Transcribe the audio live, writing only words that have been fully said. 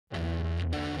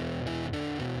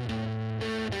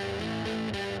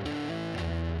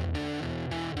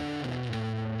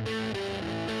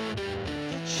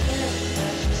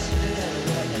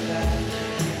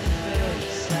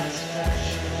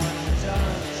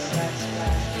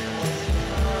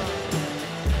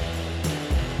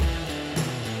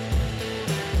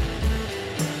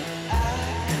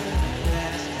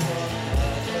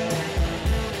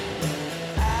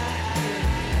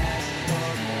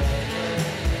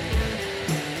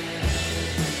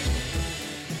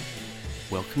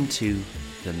welcome to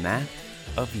The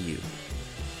Math of You,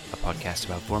 a podcast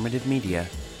about formative media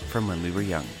from when we were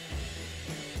young.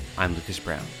 I'm Lucas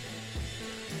Brown.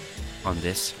 On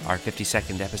this, our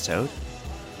 52nd episode,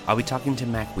 I'll be talking to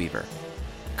Mac Weaver,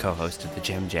 co-host of the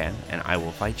Gem Jam and I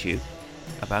Will Fight You,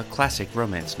 about classic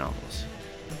romance novels.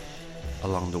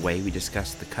 Along the way, we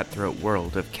discuss the cutthroat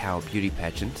world of cow beauty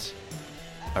pageants,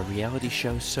 a reality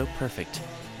show so perfect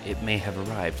it may have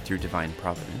arrived through divine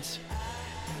providence,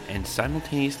 and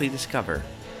simultaneously discover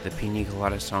the Pina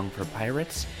Colada song for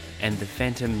pirates and the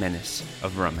phantom menace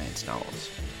of romance novels.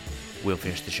 We'll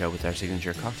finish the show with our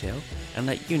signature cocktail and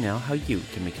let you know how you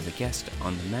can become a guest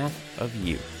on The Math of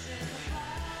You.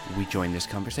 We join this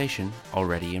conversation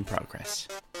already in progress.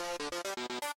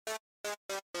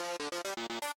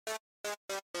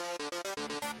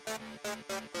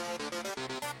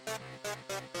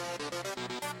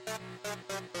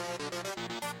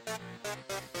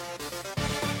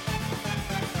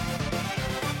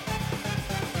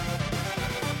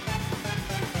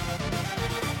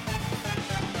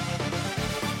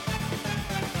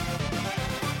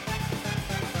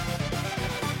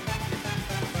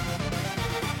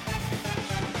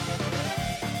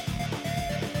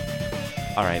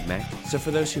 All right, Mac. So for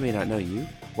those who may not know you,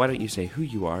 why don't you say who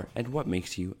you are and what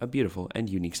makes you a beautiful and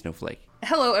unique snowflake?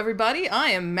 Hello, everybody. I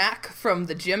am Mac from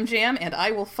the Gem Jam, and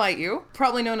I Will Fight You,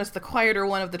 probably known as the quieter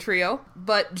one of the trio.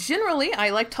 But generally, I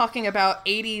like talking about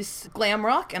 80s glam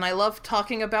rock, and I love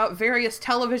talking about various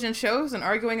television shows and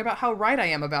arguing about how right I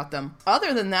am about them.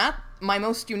 Other than that, my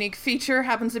most unique feature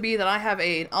happens to be that I have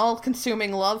an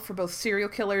all-consuming love for both serial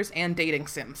killers and dating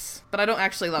sims. But I don't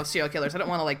actually love serial killers. I don't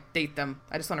want to, date them.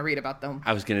 I just want to read about them.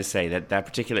 I was going to say that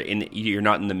particular... you're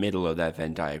not in the middle of that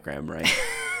Venn diagram, right?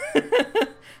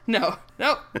 No.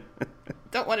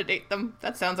 Don't want to date them.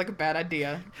 That sounds like a bad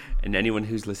idea. And anyone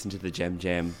who's listened to the Gem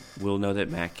Jam will know that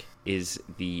Mac is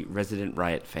the resident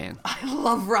Riot fan. I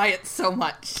love Riot so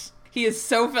much. He is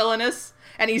so villainous,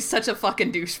 and he's such a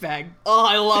fucking douchebag. Oh,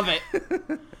 I love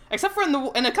it. Except for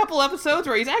in a couple episodes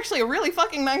where he's actually a really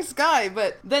fucking nice guy,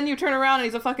 but then you turn around and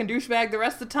he's a fucking douchebag the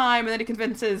rest of the time, and then he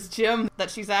convinces Jim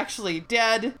that she's actually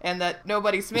dead and that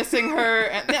nobody's missing her.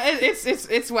 And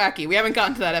it's wacky. We haven't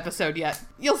gotten to that episode yet.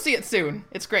 You'll see it soon.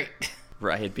 It's great.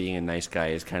 Riot being a nice guy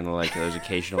is kind of like those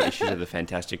occasional issues of the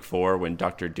Fantastic Four when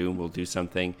Doctor Doom will do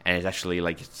something and it's actually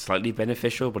slightly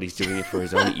beneficial, but he's doing it for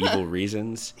his own evil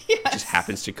reasons. Yes. It just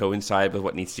happens to coincide with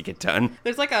what needs to get done.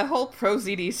 There's a whole Pro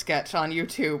ZD sketch on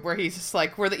YouTube where he's just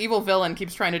where the evil villain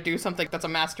keeps trying to do something that's a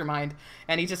mastermind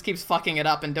and he just keeps fucking it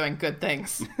up and doing good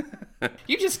things.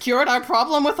 You just cured our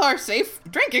problem with our safe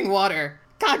drinking water.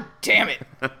 God damn it.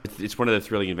 It's one of the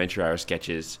Thrilling Adventure Hour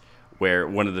sketches where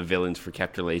one of the villains for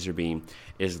Captain Laserbeam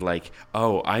is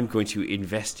oh, I'm going to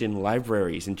invest in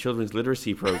libraries and children's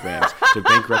literacy programs to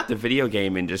bankrupt the video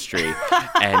game industry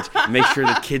and make sure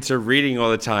that kids are reading all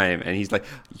the time. And he's like,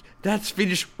 that's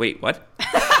finished. Wait, what?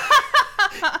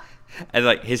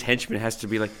 And his henchman has to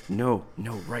be no,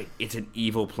 right, it's an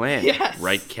evil plan. Yes.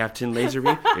 Right, Captain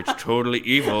Laserbeam? It's totally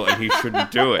evil and he shouldn't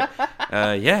do it.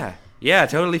 Yeah,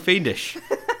 totally fiendish.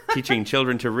 Teaching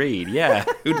children to read. Yeah,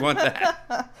 who'd want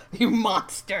that? You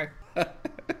monster.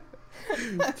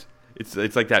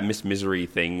 It's like that Miss Misery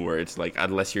thing where it's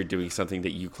unless you're doing something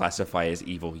that you classify as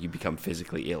evil, you become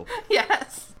physically ill.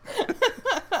 Yes.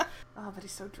 Oh, but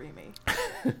he's so dreamy.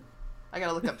 I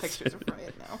gotta look up pictures of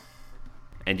Riot now.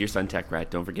 And your son Tech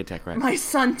Rat. Don't forget Tech Rat. My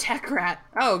son Tech Rat.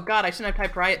 Oh god, I shouldn't have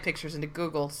typed Riot pictures into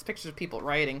Google. It's pictures of people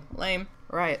rioting. Lame.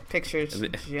 Riot pictures.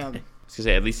 Jim. I was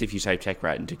gonna say, at least if you type Tech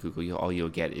Rat into Google, all you'll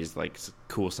get is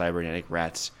cool cybernetic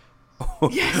rats.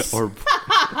 Yes. Or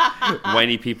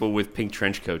whiny people with pink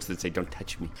trench coats that say, don't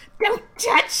touch me. Don't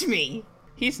touch me!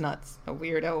 He's not a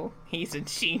weirdo. He's a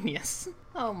genius.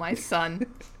 Oh, my son.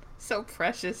 So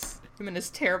precious. Him and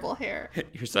his terrible hair.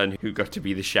 Your son who got to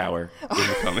be the shower in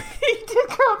the comic. He did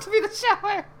grow up to be the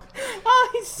shower. Oh,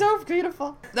 he's so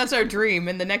beautiful. That's our dream.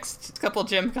 In the next couple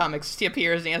Jim comics, he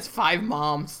appears and he has 5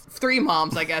 moms. 3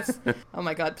 moms, I guess. Oh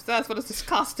my god. What is this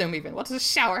costume even? What does a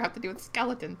shower have to do with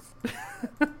skeletons?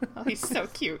 Oh, he's so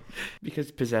cute.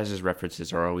 Because Pizzazz'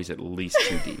 references are always at least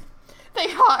 2 deep.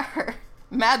 They are.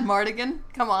 Mad Mardigan?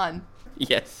 Come on.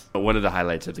 Yes. One of the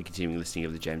highlights of the continuing listening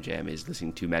of the Gem Jam is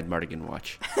listening to Mad Mardigan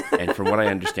watch. And from what I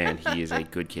understand, he is a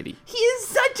good kitty. He is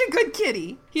such a good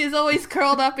kitty. He is always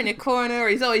curled up in a corner, or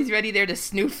he's always ready there to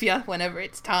snoof ya whenever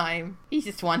it's time. He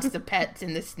just wants the pets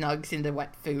and the snugs and the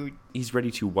wet food. He's ready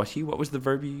to what you? What was the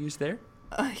verb you used there?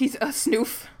 He's a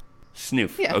snoof.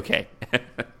 Snoof. Yeah. Okay.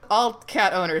 All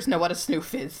cat owners know what a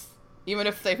snoof is, even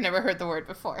if they've never heard the word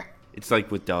before. It's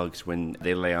like with dogs when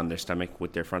they lay on their stomach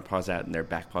with their front paws out and their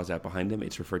back paws out behind them.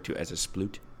 It's referred to as a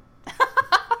sploot.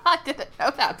 didn't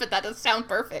know that, but that does sound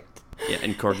perfect. Yeah,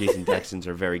 and corgis and dachshunds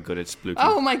are very good at splooting.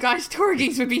 Oh my gosh,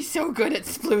 corgis would be so good at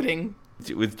splooting.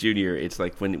 With Junior, it's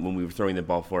like when we were throwing the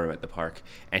ball for him at the park,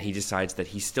 and he decides that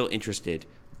he's still interested,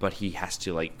 but he has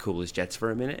to, like, cool his jets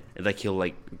for a minute. Like, he'll,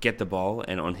 like, get the ball,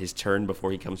 and on his turn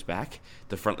before he comes back,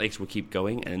 the front legs will keep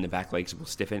going, and then the back legs will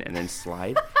stiffen and then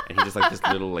slide. And he does, like, this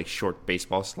little, like, short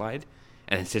baseball slide,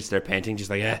 and then sits there panting, just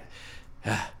like,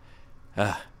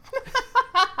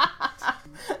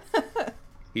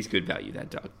 He's good value, that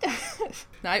dog.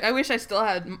 I wish I still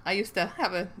had... I used to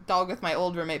have a dog with my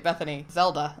old roommate, Bethany.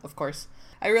 Zelda, of course.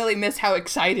 I really miss how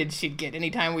excited she'd get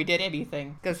anytime we did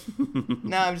anything. Because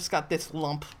now I've just got this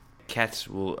lump. Cats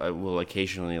will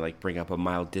occasionally, like, bring up a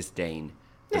mild disdain,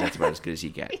 but that's about as good as you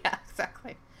get. Yeah,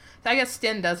 exactly. So I guess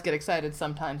Sten does get excited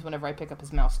sometimes whenever I pick up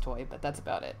his mouse toy, but that's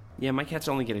about it. Yeah, my cats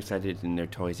only get excited in their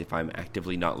toys if I'm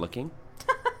actively not looking.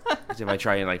 Because if I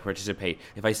try and, like, participate,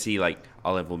 if I see, like,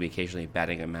 Olive will be occasionally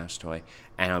batting a mouse toy,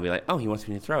 and I'll be like, oh, he wants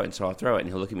me to throw it, and so I'll throw it, and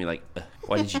he'll look at me like,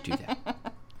 why did you do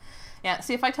that? Yeah,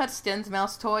 see, if I touch Sten's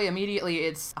mouse toy, immediately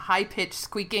it's high-pitched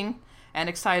squeaking, and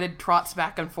excited trots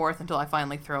back and forth until I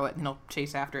finally throw it, and he'll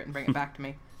chase after it and bring it back to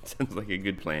me. Sounds like a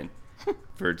good plan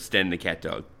for Sten the cat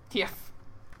dog. Yeah.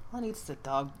 All I need is a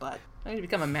dog butt. I need to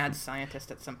become a mad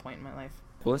scientist at some point in my life.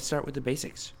 Well, let's start with the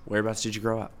basics. Whereabouts did you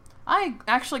grow up? I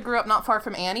actually grew up not far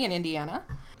from Annie in Indiana,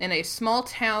 in a small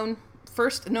town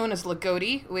first known as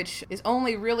Lagodi, which is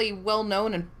only really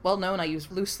well-known I use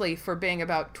loosely for being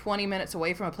about 20 minutes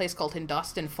away from a place called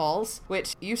Hindostan Falls,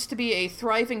 which used to be a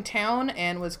thriving town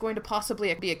and was going to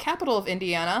possibly be a capital of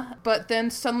Indiana, but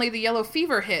then suddenly the yellow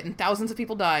fever hit and thousands of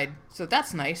people died. So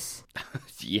that's nice.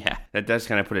 Yeah, that does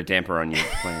kind of put a damper on your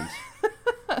plans.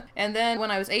 And then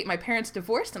when I was 8, my parents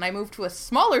divorced and I moved to a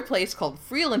smaller place called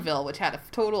Freelandville, which had a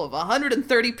total of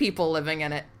 130 people living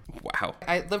in it. Wow.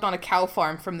 I lived on a cow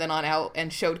farm from then on out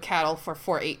and showed cattle for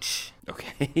 4-H.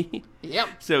 Okay. Yep.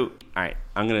 So, all right,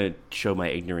 I'm going to show my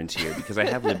ignorance here because I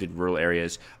have lived in rural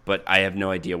areas, but I have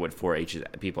no idea what 4-H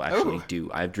people actually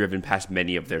do. I've driven past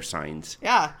many of their signs.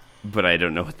 Yeah. But I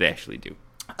don't know what they actually do.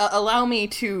 Allow me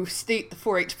to state the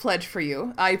 4-H pledge for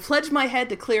you. I pledge my head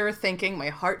to clearer thinking, my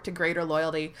heart to greater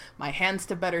loyalty, my hands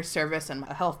to better service, and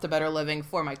my health to better living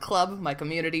for my club, my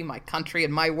community, my country,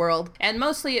 and my world. And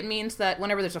mostly it means that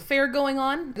whenever there's a fair going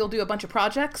on, you'll do a bunch of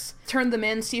projects, turn them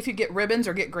in, see if you get ribbons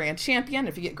or get grand champion.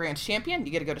 If you get grand champion,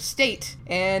 you get to go to state,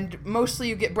 and mostly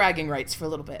you get bragging rights for a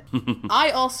little bit. I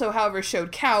also, however,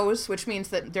 showed cows, which means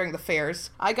that during the fairs,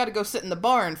 I got to go sit in the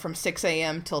barn from 6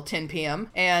 a.m. till 10 p.m.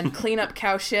 and clean up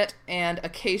cow shit and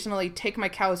occasionally take my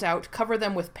cows out, cover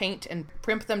them with paint and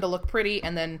primp them to look pretty,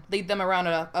 and then lead them around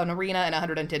an arena in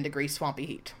 110-degree swampy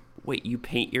heat. Wait, you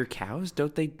paint your cows?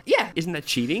 Don't they? Yeah. Isn't that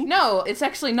cheating? No, it's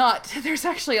actually not. There's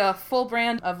actually a full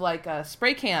brand of like a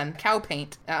spray can cow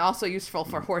paint, also useful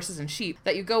for horses and sheep,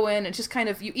 that you go in and just kind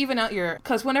of, you even out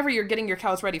because whenever you're getting your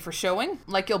cows ready for showing,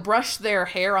 like you'll brush their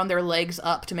hair on their legs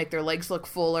up to make their legs look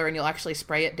fuller, and you'll actually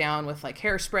spray it down with like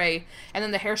hairspray, and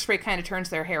then the hairspray kind of turns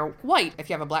their hair white if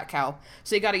you have a black cow.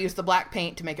 So you got to use the black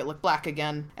paint to make it look black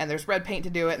again, and there's red paint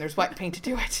to do it, and there's white paint to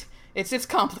do it. It's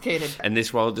complicated. And they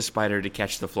swallowed the spider to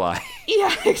catch the fly.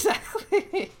 Yeah,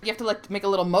 exactly. You have to like make a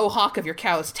little mohawk of your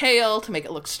cow's tail to make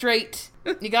it look straight.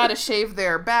 You gotta shave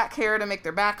their back hair to make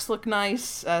their backs look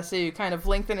nice. So you kind of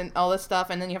lengthen and all this stuff,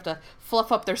 and then you have to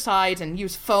fluff up their sides and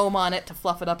use foam on it to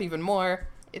fluff it up even more.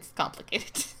 It's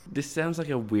complicated. This sounds like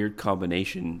a weird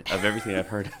combination of everything I've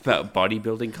heard about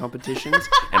bodybuilding competitions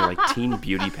and like teen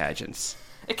beauty pageants.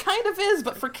 It kind of is,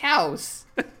 but for cows.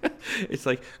 It's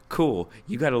like, cool,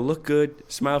 you gotta look good,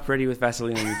 smile pretty with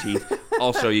Vaseline on your teeth.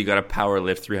 Also, you gotta power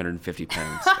lift 350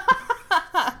 pounds.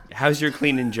 How's your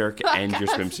clean and jerk and your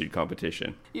swimsuit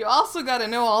competition? You also gotta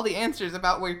know all the answers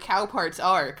about where cow parts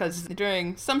are, because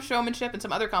during some showmanship and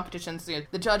some other competitions,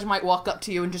 the judge might walk up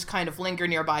to you and just kind of linger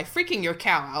nearby, freaking your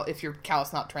cow out if your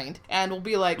cow's not trained, and will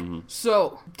be like,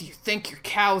 So, do you think your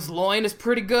cow's loin is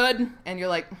pretty good? And you're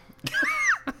like...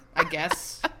 I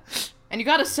guess. And you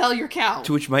gotta sell your cow.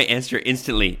 To which my answer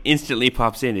instantly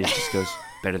pops in. It just goes,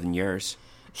 better than yours.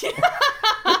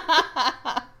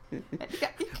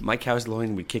 My cow's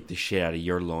loin would kick the shit out of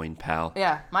your loin, pal.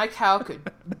 Yeah, my cow could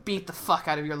beat the fuck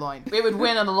out of your loin. It would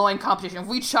win on the loin competition. If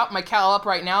we chopped my cow up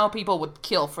right now, people would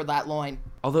kill for that loin.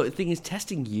 Although the thing is,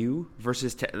 testing you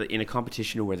versus in a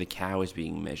competition where the cow is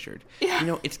being measured. Yeah. You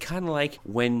know, it's kind of like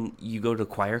when you go to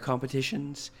choir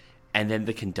competitions and then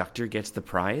the conductor gets the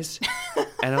prize.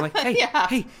 And I'm like,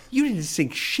 hey, you didn't sing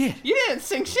shit. You didn't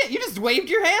sing shit. You just waved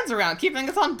your hands around, keeping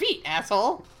us on beat,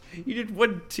 asshole. You did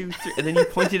 1, 2, 3, and then you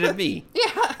pointed at me.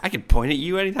 Yeah. I can point at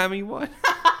you anytime you want.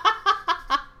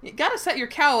 You gotta set your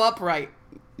cow up right.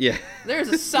 Yeah. There's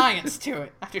a science to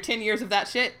it. After 10 years of that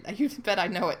shit, you bet I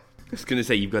know it. I was going to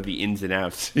say, you've got the ins and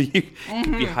outs. You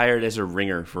could be hired as a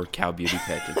ringer for cow beauty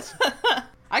pageants.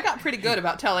 I got pretty good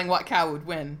about telling what cow would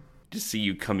win. Just see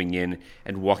you coming in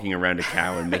and walking around a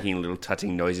cow and making little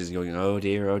tutting noises and going, oh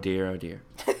dear, oh dear, oh dear.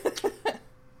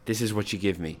 This is what you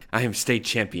give me. I am state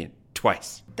champion.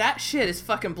 Twice. That shit is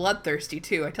fucking bloodthirsty,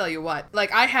 too, I tell you what.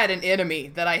 Like, I had an enemy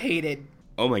that I hated.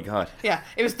 Oh my god. Yeah,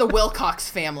 it was the Wilcox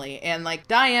family, and like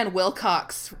Diane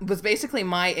Wilcox was basically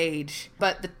my age,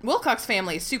 but the Wilcox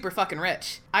family is super fucking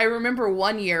rich. I remember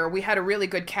one year we had a really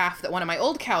good calf that one of my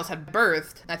old cows had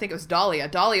birthed. I think it was Dahlia.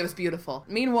 Dahlia was beautiful.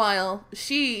 Meanwhile,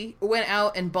 she went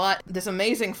out and bought this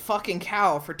amazing fucking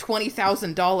cow for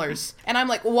 $20,000. And I'm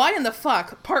like, why in the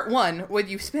fuck, part one, would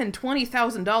you spend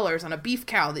 $20,000 on a beef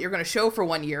cow that you're going to show for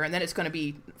 1 year and then it's going to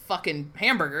be fucking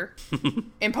hamburger?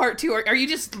 In part two, are you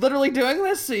just literally doing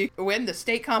this so you win the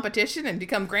state competition and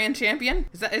become grand champion?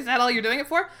 Is that all you're doing it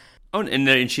for? Oh, and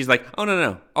then she's like, oh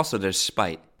no. Also, there's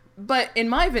spite. But in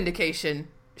my vindication,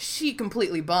 she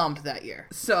completely bombed that year.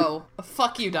 So,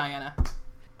 fuck you, Diana.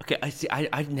 Okay, I see.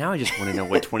 I now I just want to know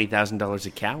what $20,000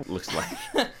 a cow looks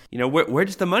like. You know, where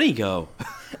does the money go?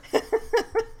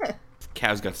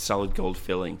 Cow's got solid gold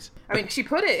fillings. I mean, she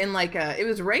put it in it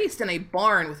was raised in a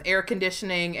barn with air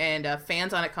conditioning and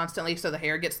fans on it constantly so the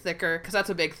hair gets thicker, because that's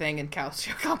a big thing in cow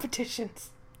show competitions.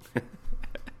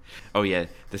 Oh yeah,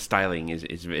 the styling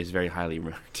is very highly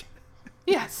marked.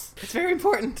 Yes, it's very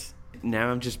important. Now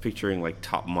I'm just picturing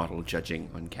top model judging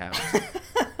on cows.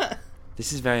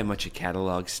 This is very much a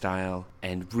catalog style,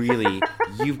 and really,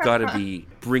 you've got to be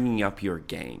bringing up your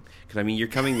game. Because, I mean, you're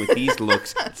coming with these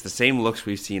looks. It's the same looks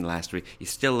we've seen last week. You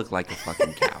still look like a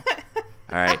fucking cow.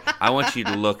 All right? I want you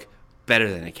to look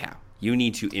better than a cow. You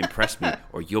need to impress me,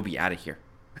 or you'll be out of here.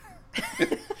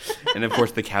 And, of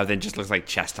course, the cow then just looks like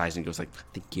chastised and goes like,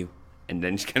 thank you. And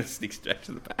then just kind of sneaks back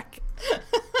to the back.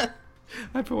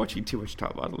 I've been watching too much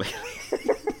Top Model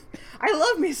lately. I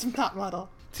love me some Top Model.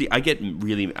 See, I get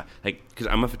really, because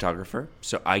I'm a photographer,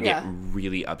 so I get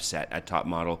really upset at Top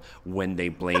Model when they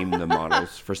blame the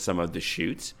models for some of the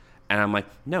shoots. And I'm like,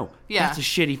 no, that's a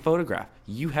shitty photograph.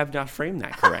 You have not framed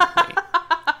that correctly.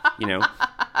 You know?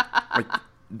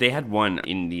 They had one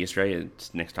in the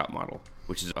Australia's Next Top Model,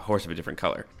 which is a horse of a different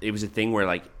color. It was a thing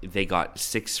where, they got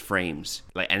 6 frames,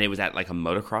 and it was at, a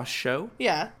motocross show.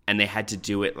 Yeah. And they had to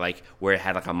do it, where it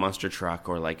had, a monster truck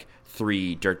or,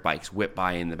 3 dirt bikes whip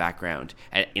by in the background.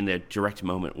 And in the direct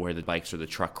moment where the bikes or the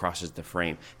truck crosses the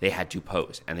frame, they had to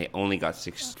pose. And they only got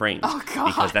 6 frames. Oh, God.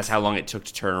 Because that's how long it took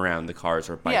to turn around the cars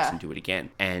or bikes and do it again.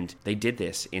 And they did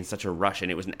this in such a rush, and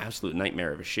it was an absolute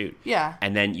nightmare of a shoot. Yeah.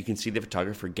 And then you can see the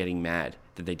photographer getting mad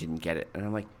that they didn't get it. And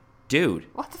I'm like, dude.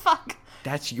 What the fuck?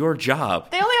 That's your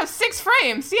job. They only have 6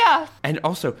 frames, yeah. And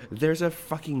also, there's a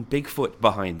fucking Bigfoot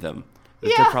behind them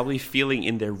that they're probably feeling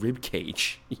in their rib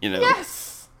cage, you know? Yes.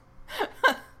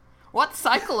 What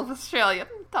cycle of Australian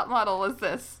Top Model was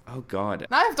this? Oh, God.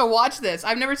 Now I have to watch this.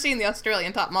 I've never seen the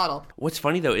Australian Top Model. What's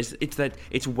funny, though, is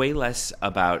it's way less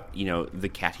about, the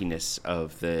cattiness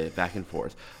of the back and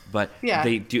forth. But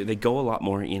they go a lot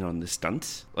more in on the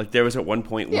stunts. There was at one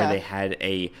point where they had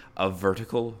a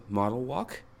vertical model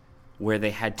walk where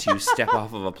they had to step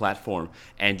off of a platform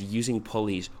and using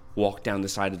pulleys walk down the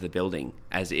side of the building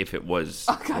as if it was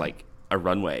a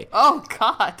runway. Oh,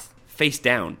 God. Face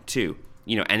down, too.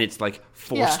 And it's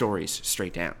 4 stories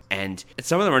straight down. And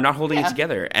some of them are not holding it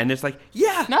together. And it's I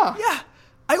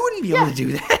wouldn't be able to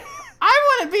do that.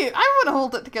 I wouldn't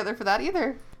hold it together for that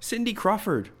either. Cindy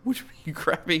Crawford would be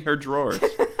grabbing her drawers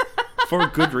for a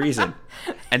good reason.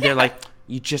 And they're like,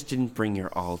 you just didn't bring your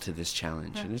all to this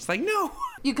challenge. And it's no.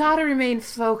 You gotta remain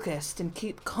focused and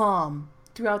keep calm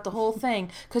throughout the whole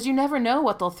thing, because you never know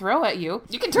what they'll throw at you.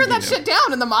 You can turn that shit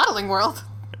down in the modeling world.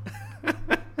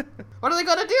 What are they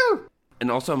gonna do? And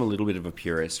also, I'm a little bit of a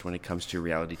purist when it comes to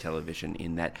reality television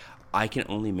in that I can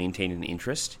only maintain an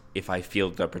interest if I feel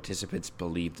the participants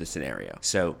believe the scenario.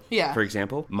 So, for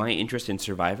example, my interest in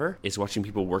Survivor is watching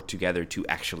people work together to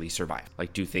actually survive.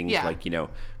 Do things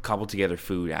cobble together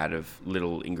food out of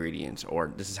little ingredients,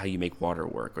 or this is how you make water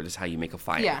work, or this is how you make a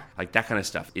fire. Yeah. That kind of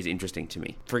stuff is interesting to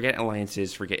me. Forget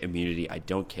alliances, forget immunity, I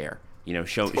don't care.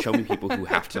 Show me people who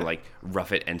have to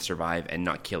rough it and survive and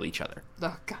not kill each other.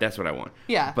 Oh, God. That's what I want.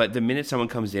 Yeah. But the minute someone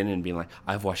comes in and being like,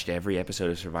 I've watched every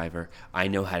episode of Survivor, I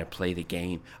know how to play the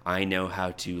game, I know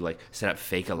how to set up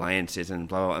fake alliances and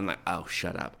blah, blah, blah. I'm like, oh,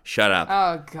 shut up.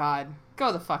 Oh, God.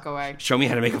 Go the fuck away. Show me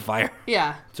how to make a fire.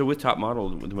 Yeah. So with Top Model,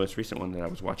 the most recent one that I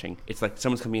was watching, it's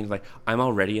someone's coming in I'm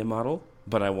already a model,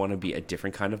 but I want to be a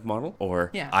different kind of model.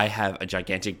 Or I have a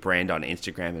gigantic brand on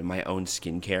Instagram and my own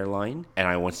skincare line, and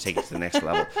I want to take it to the next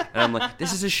level. And I'm like,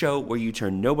 this is a show where you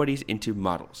turn nobodies into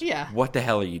models. Yeah. What the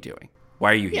hell are you doing?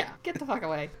 Why are you here? Yeah, get the fuck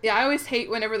away. Yeah, I always hate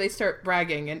whenever they start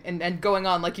bragging and going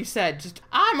on, like you said, just,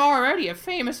 I'm already a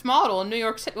famous model in New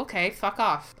York City. Okay, fuck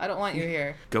off. I don't want you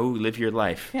here. Go live your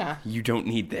life. Yeah. You don't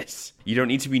need this. You don't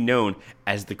need to be known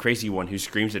as the crazy one who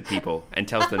screams at people and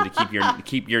tells them to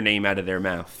keep your name out of their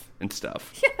mouth and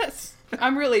stuff. Yes.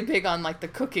 I'm really big on, like, the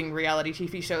cooking reality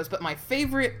TV shows, but my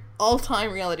favorite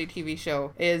all-time reality TV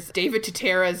show is David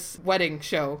Tutera's wedding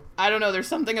show. I don't know, there's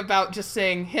something about just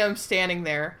seeing him standing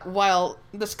there while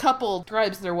this couple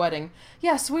describes their wedding.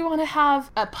 Yes, we want to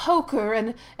have a poker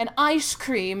and ice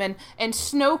cream and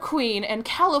Snow Queen and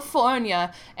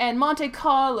California and Monte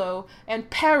Carlo and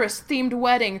Paris-themed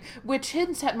wedding, which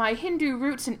hints at my Hindu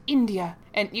roots in India.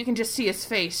 And you can just see his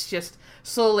face just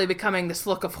slowly becoming this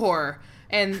look of horror.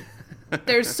 And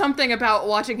there's something about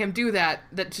watching him do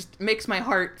that just makes my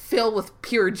heart fill with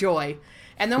pure joy.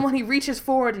 And then when he reaches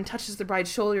forward and touches the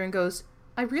bride's shoulder and goes,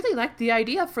 I really like the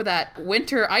idea for that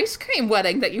winter ice cream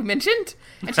wedding that you mentioned.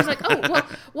 And she's like, oh, well,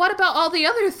 what about all the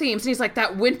other themes? And he's like,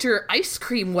 that winter ice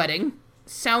cream wedding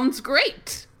sounds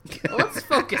great. Let's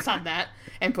focus on that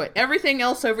and put everything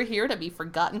else over here to be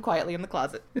forgotten quietly in the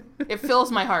closet. It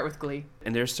fills my heart with glee.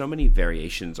 And there's so many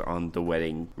variations on the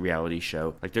wedding reality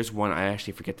show. Like, there's one, I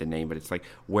actually forget the name, but it's like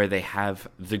where they have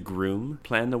the groom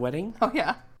plan the wedding. Oh,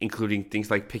 yeah. Including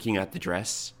things like picking out the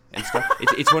dress and stuff.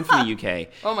 It's one from the UK.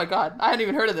 Oh, my God. I hadn't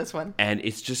even heard of this one. And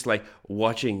it's just like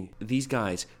watching these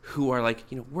guys who are like,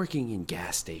 working in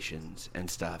gas stations and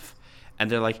stuff. And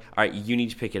they're like, all right, you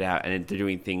need to pick it out. And they're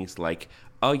doing things like,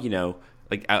 oh,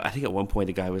 like, I think at one point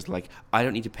the guy was like, I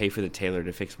don't need to pay for the tailor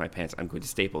to fix my pants. I'm going to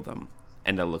staple them,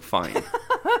 and they'll look fine.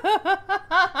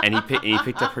 and he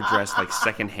picked up her dress, like,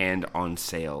 secondhand on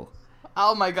sale.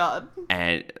 Oh, my God.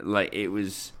 And, like, it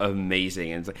was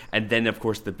amazing. And then, of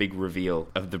course, the big reveal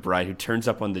of the bride who turns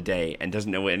up on the day and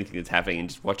doesn't know anything that's happening and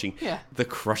just watching the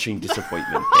crushing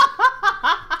disappointment hit.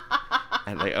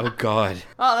 And, like, oh, God.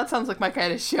 Oh, that sounds like my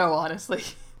kind of show, honestly.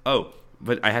 Oh,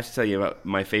 but I have to tell you about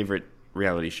my favorite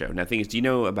reality show. Now, the thing is, do you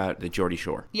know about the Geordie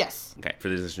Shore? Yes. Okay, for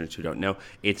the listeners who don't know,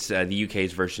 it's the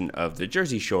UK's version of the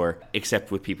Jersey Shore,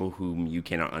 except with people whom you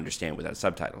cannot understand without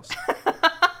subtitles.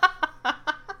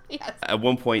 Yes. At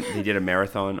one point, they did a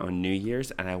marathon on New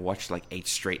Year's, and I watched like 8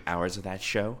 straight hours of that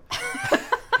show.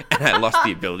 And I lost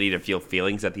the ability to feel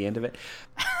feelings at the end of it.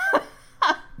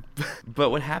 But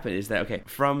what happened is that, okay,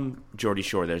 from Geordie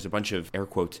Shore, there's a bunch of, air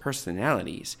quotes,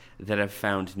 personalities that have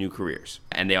found new careers.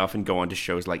 And they often go on to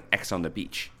shows like X on the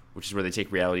Beach, which is where they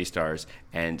take reality stars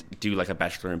and do like a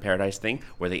Bachelor in Paradise thing,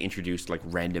 where they introduce like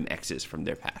random exes from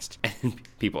their past. And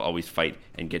people always fight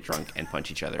and get drunk and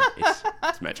punch each other.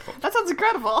 It's magical. That sounds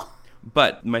incredible.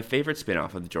 But my favorite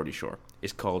spin-off of the Geordie Shore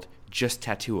is called Just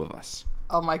Tattoo of Us.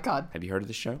 Oh, my God. Have you heard of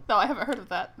this show? No, I haven't heard of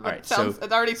that. All right,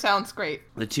 it already sounds great.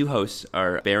 The two hosts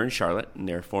are Bear and Charlotte, and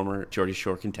they're former Geordie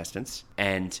Shore contestants.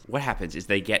 And what happens is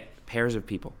they get pairs of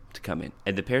people to come in.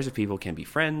 And the pairs of people can be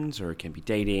friends, or can be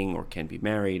dating, or can be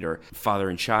married, or father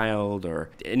and child, or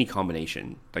any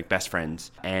combination, like best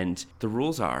friends. And the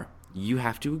rules are, you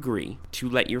have to agree to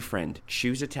let your friend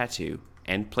choose a tattoo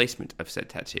and placement of said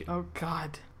tattoo. Oh,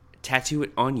 God. Tattoo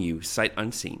it on you, sight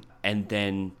unseen, and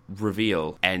then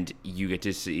reveal, and you get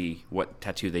to see what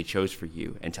tattoo they chose for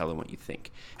you and tell them what you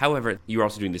think. However, you're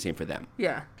also doing the same for them.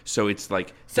 Yeah. So it's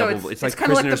like it's like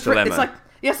kind of prisoner's dilemma.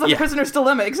 It's like the prisoner's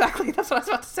dilemma. Exactly. That's what I was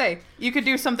about to say. You could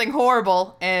do something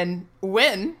horrible and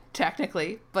win,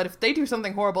 technically, but if they do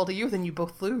something horrible to you, then you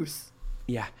both lose.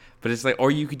 Yeah, but it's like, or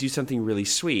you could do something really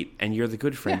sweet and you're the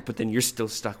good friend, but then you're still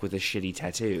stuck with a shitty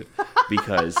tattoo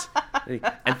because, and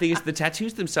the thing is, the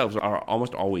tattoos themselves are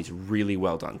almost always really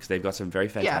well done because they've got some very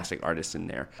fantastic artists in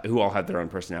there who all have their own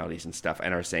personalities and stuff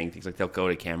and are saying things like, they'll go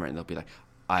to camera and they'll be like,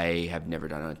 I have never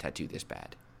done a tattoo this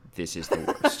bad. This is the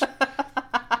worst.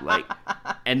 Like,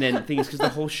 and then the thing is, because the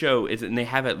whole show is, and they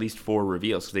have at least 4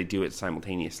 reveals because they do it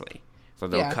simultaneously. So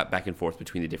they'll cut back and forth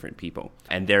between the different people.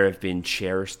 And there have been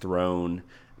chairs thrown.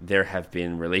 There have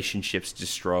been relationships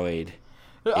destroyed.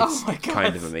 It's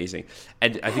kind of amazing.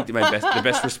 And I think that the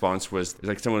best response was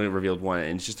like someone revealed one,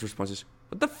 and it's just the response is,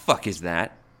 what the fuck is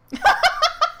that?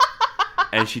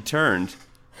 And she turned,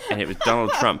 and it was Donald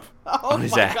Trump on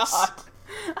his ass. God.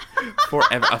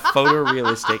 Forever. A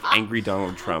photorealistic, angry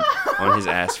Donald Trump on his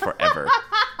ass forever.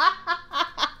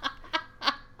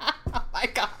 Oh my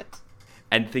God.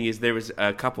 And the thing is, there was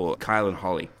a couple, Kyle and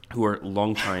Holly, who are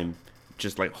longtime,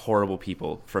 just like horrible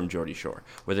people from Geordie Shore,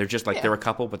 where they're just like, they're a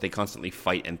couple, but they constantly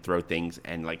fight and throw things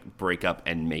and like break up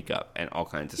and make up and all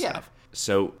kinds of stuff.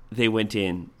 So they went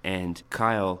in, and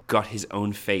Kyle got his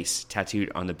own face tattooed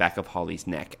on the back of Holly's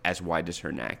neck, as wide as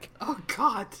her neck. Oh,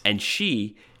 God. And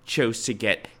she chose to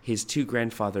get his 2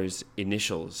 grandfathers'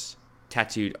 initials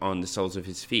tattooed on the soles of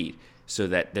his feet, so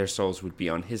that their souls would be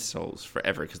on his souls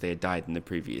forever, because they had died in the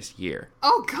previous year.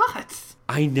 Oh, God.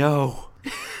 I know.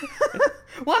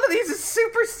 One of these is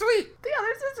super sweet. The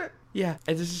others isn't. Yeah,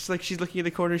 and it's just like, she's looking in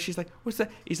the corner, she's like, what's that?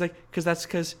 He's like,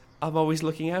 because I'm always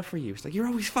looking out for you. It's like, you're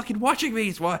always fucking watching me,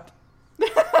 is what?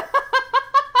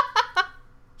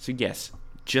 So yes,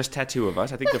 just Tattoo of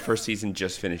Us. I think the first season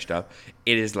just finished up.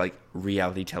 It is like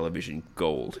reality television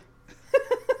gold.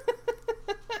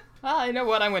 Well, I know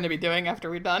what I'm going to be doing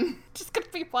after we're done. Just going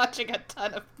to be watching a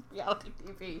ton of reality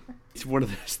TV. It's one of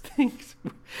those things.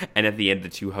 And at the end, the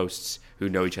 2 hosts who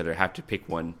know each other have to pick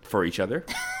one for each other.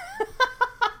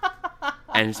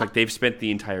 And it's like they've spent the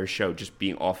entire show just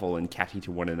being awful and catty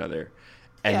to one another.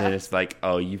 And then it's like,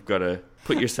 oh, you've got to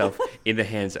put yourself in the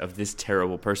hands of this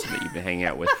terrible person that you've been hanging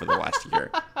out with for the last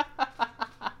year.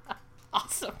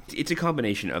 Awesome. It's a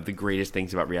combination of the greatest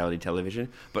things about reality television,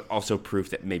 but also proof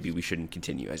that maybe we shouldn't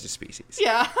continue as a species.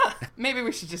 Yeah. Maybe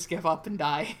we should just give up and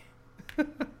die.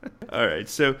 All right,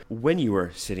 so when you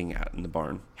were sitting out in the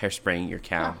barn, hairspraying your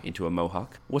cow into a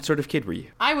mohawk, what sort of kid were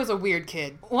you? I was a weird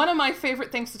kid. One of my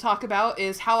favorite things to talk about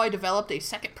is how I developed a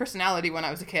second personality when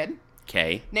I was a kid.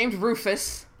 Okay. Named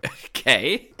Rufus.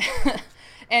 Okay.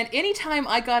 And anytime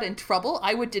I got in trouble,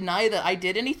 I would deny that I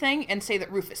did anything and say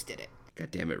that Rufus did it. God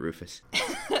damn it, Rufus.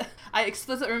 I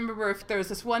explicitly remember if there was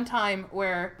this one time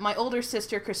where my older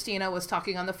sister, Christina, was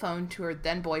talking on the phone to her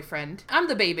then boyfriend. I'm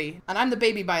the baby, and I'm the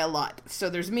baby by a lot. So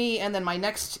there's me, and then my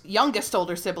next youngest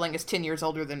older sibling is 10 years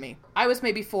older than me. I was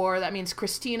maybe 4. That means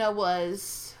Christina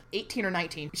was 18 or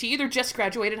 19. She either just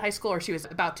graduated high school or she was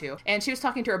about to. And she was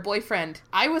talking to her boyfriend.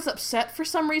 I was upset for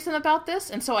some reason about this,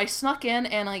 and so I snuck in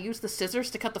and I used the scissors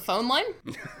to cut the phone line.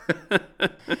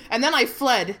 And then I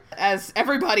fled as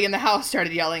everybody in the house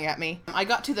started yelling at me. I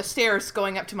got to the stairs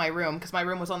going up to my room, because my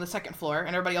room was on the 2nd floor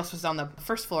and everybody else was on the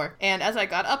 1st floor. And as I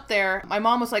got up there, my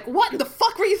mom was like, "What in the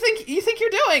fuck were you think you're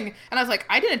doing?" And I was like,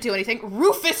 "I didn't do anything.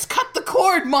 Rufus cut the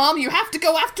cord, Mom. You have to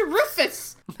go after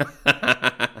Rufus."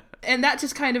 And that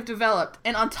just kind of developed.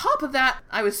 And on top of that,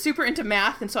 I was super into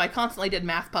math, and so I constantly did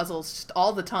math puzzles just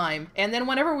all the time. And then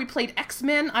whenever we played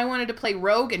X-Men, I wanted to play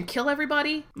Rogue and kill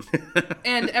everybody.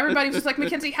 And everybody was just like,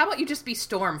 "Mackenzie, how about you just be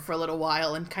Storm for a little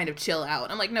while and kind of chill out?"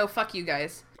 I'm like, "No, fuck you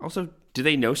guys." Also, do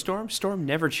they know Storm? Storm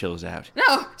never chills out.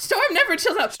 No, Storm never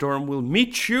chills out. Storm will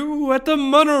meet you at the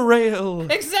monorail.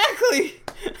 Exactly.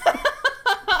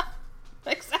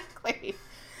 Exactly.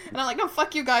 And I'm like, "No,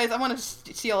 fuck you guys. I want to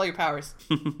steal all your powers."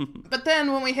 But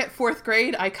then when we hit 4th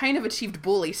grade, I kind of achieved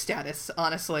bully status,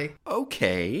 honestly.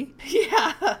 Okay.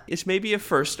 Yeah. It's maybe a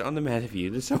first on the Math of You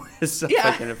that someone is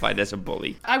self-identified as a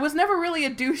bully. I was never really a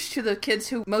douche to the kids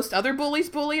who most other bullies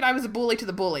bullied. I was a bully to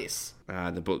the bullies.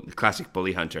 The classic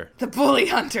bully hunter. The bully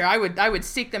hunter. I would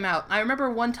seek them out. I remember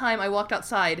one time I walked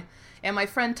outside, and my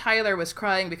friend Tyler was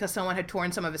crying because someone had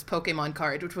torn some of his Pokemon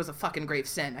cards, which was a fucking grave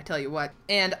sin, I tell you what.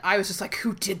 And I was just like,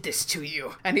 "Who did this to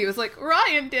you?" And he was like,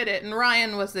 "Ryan did it." And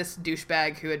Ryan was this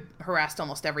douchebag who had harassed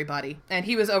almost everybody. And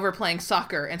he was over playing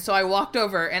soccer. And so I walked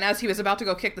over, and as he was about to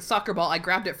go kick the soccer ball, I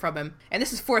grabbed it from him. And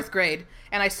this is 4th grade.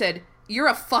 And I said, "You're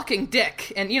a fucking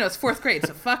dick." And, it's 4th grade,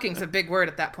 so fucking's a big word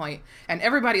at that point. And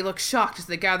everybody looks shocked as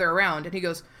they gather around. And he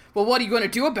goes, "Well, what are you going to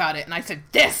do about it?" And I said,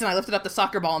 "This." And I lifted up the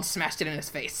soccer ball and smashed it in his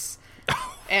face.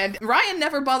 And Ryan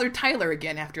never bothered Tyler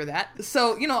again after that.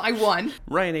 So, I won.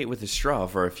 Ryan ate with a straw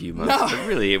for a few months, No. but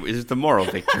really it was the moral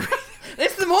victory.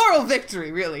 It's the moral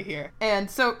victory, really, here. And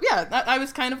so, yeah, I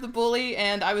was kind of the bully,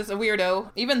 and I was a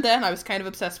weirdo. Even then, I was kind of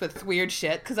obsessed with weird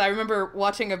shit, because I remember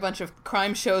watching a bunch of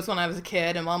crime shows when I was a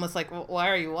kid, and Mom was like, "Well, why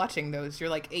are you watching those? You're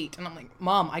like 8. And I'm like,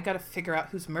 "Mom, I gotta figure out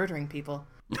who's murdering people."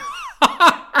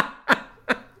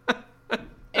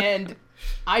 And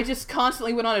I just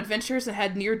constantly went on adventures and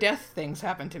had near-death things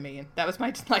happen to me, and that was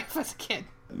my life as a kid.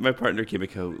 My partner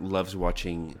Kimiko loves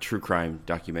watching true crime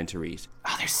documentaries.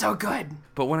 Oh, they're so good.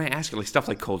 But when I ask her, stuff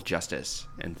like Cold Justice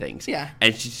and things, Yeah.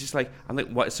 and she's just like, I'm like,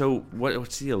 what? So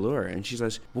what's the allure? And she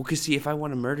says, "Well, because see, if I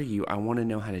want to murder you, I want to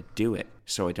know how to do it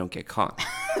so I don't get caught."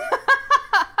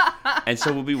 And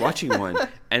so we'll be watching one,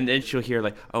 and then she'll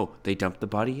hear "Oh, they dumped the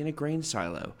body in a grain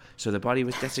silo, so the body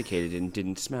was desiccated and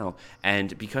didn't smell.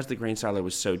 And because the grain silo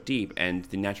was so deep, and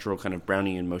the natural kind of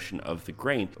Brownian motion of the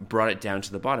grain brought it down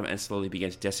to the bottom and slowly began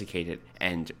to desiccate it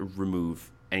and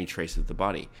remove any trace of the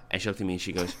body." And she looked at me and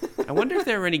she goes, "I wonder if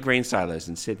there are any grain silos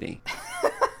in Sydney."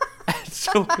 And so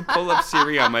So I pull up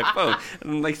Siri on my phone,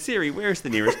 and I'm like, Siri, where's the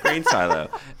nearest grain silo?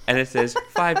 And it says,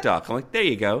 5 Dock. I'm like, there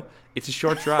you go. It's a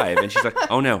short drive. And she's like,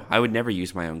 oh no, I would never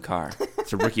use my own car.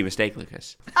 It's a rookie mistake,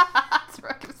 Lucas. It's a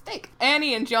rookie mistake.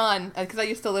 Annie and John, because I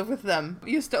used to live with them,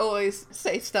 used to always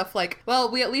say stuff like,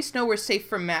 well, we at least know we're safe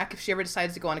from Mac if she ever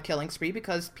decides to go on a killing spree,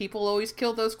 because people always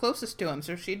kill those closest to him,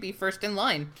 so she'd be first in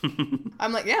line.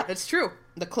 I'm like, yeah, it's true.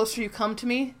 The closer you come to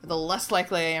me, the less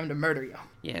likely I am to murder you.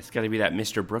 Yeah, it's got to be that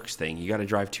Mr. Brooks thing. You got to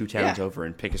drive 2 towns over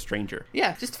and pick a stranger.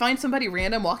 Yeah, just find somebody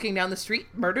random walking down the street,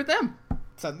 murder them.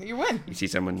 Suddenly you win. You see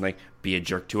someone, like, be a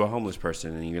jerk to a homeless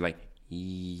person, and you're like,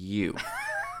 you.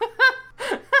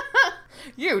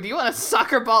 You, do you want a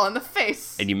soccer ball in the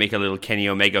face? And you make a little Kenny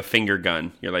Omega finger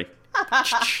gun. You're like...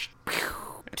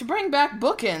 To bring back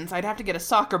bookends, I'd have to get a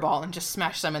soccer ball and just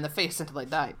smash them in the face until they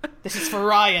died. This is for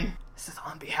Ryan. This is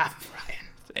on behalf of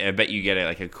Ryan. I bet you get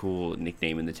a cool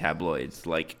nickname in the tabloids,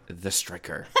 like the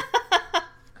Striker.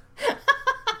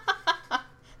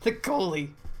 The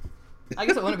goalie. I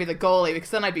guess it wouldn't be the goalie,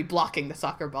 because then I'd be blocking the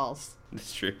soccer balls.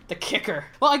 That's true. The kicker.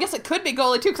 Well, I guess it could be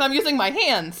goalie, too, because I'm using my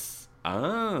hands.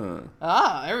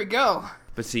 Ah, there we go.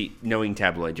 But see, knowing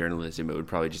tabloid journalism, it would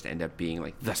probably just end up being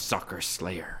like the Soccer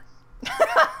Slayer.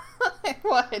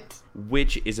 What?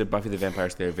 Which is a Buffy the Vampire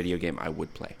Slayer video game I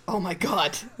would play. Oh my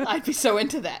god. I'd be so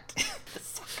into that. The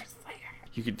Soccer Slayer.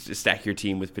 You could stack your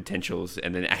team with potentials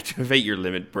and then activate your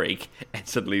limit break, and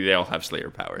suddenly they all have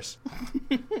Slayer powers.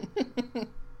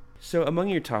 So among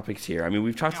your topics here, I mean,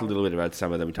 we've talked a little bit about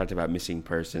some of them. We talked about missing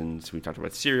persons. We talked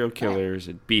about serial killers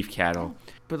and beef cattle.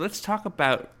 But let's talk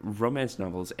about romance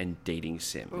novels and dating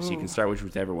sims. You can start with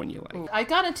whichever one you like. I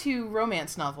got into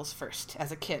romance novels first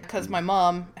as a kid because my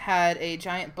mom had a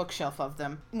giant bookshelf of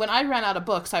them. When I ran out of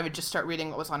books, I would just start reading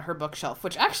what was on her bookshelf,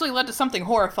 which actually led to something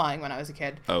horrifying when I was a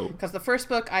kid. Oh. Because the first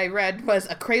book I read was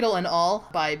A Cradle and All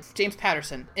by James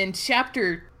Patterson. In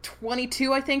chapter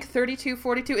 22, I think, 32,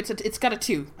 42. It's got a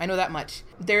 2. I know that much.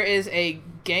 There is a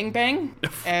gangbang,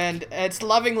 and it's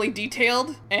lovingly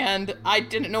detailed, and I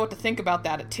didn't know what to think about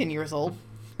that at 10 years old.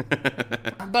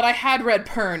 But I had read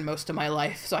Pern most of my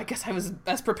life, so I guess I was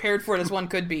as prepared for it as one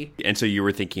could be. And so you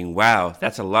were thinking, wow,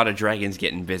 that's a lot of dragons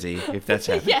getting busy, if that's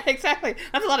happening. Yeah, exactly.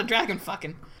 That's a lot of dragon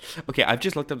fucking. Okay, I've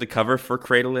just looked up the cover for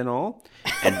Cradle and All,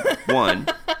 and one,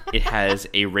 it has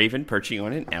a raven perching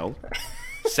on an L.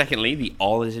 Secondly, the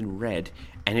all is in red,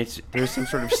 and there's some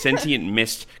sort of sentient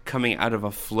mist coming out of a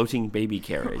floating baby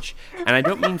carriage. And I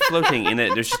don't mean floating in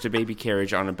that there's just a baby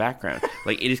carriage on a background.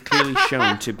 Like, it is clearly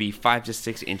shown to be 5 to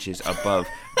 6 inches above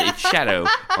its shadow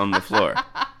on the floor.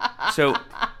 So,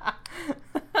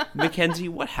 Mackenzie,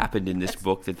 what happened in this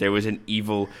book that there was an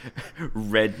evil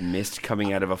red mist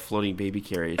coming out of a floating baby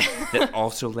carriage that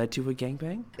also led to a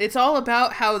gangbang? It's all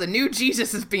about how the new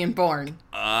Jesus is being born.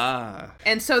 Ah.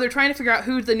 And so they're trying to figure out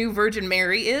who the new Virgin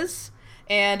Mary is.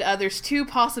 And there's 2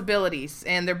 possibilities,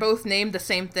 and they're both named the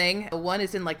same thing. One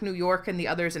is in, like, New York, and the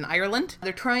other is in Ireland.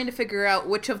 They're trying to figure out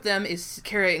which of them is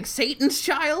carrying Satan's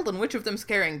child, and which of them's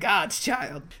carrying God's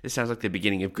child. This sounds like the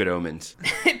beginning of Good Omens.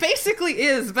 It basically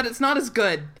is, but it's not as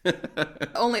good.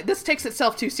 Only, this takes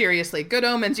itself too seriously. Good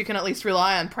Omens, you can at least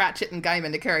rely on Pratchett and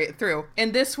Gaiman to carry it through.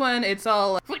 In this one, it's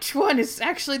all, which one is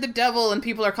actually the devil? And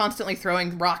people are constantly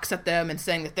throwing rocks at them and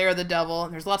saying that they're the devil.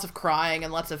 And there's lots of crying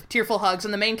and lots of tearful hugs,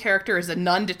 and the main character is a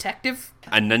nun detective.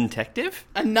 A nun-tective?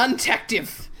 A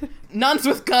nun-tective. Nuns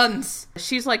with guns.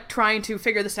 She's like trying to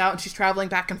figure this out, and she's traveling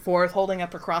back and forth, holding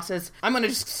up her crosses. I'm going to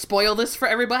just spoil this for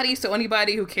everybody, so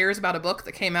anybody who cares about a book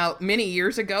that came out many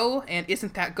years ago and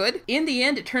isn't that good. In the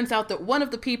end, it turns out that one of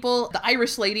the people, the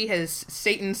Irish lady, has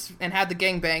Satan's and had the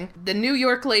gangbang. The New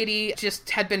York lady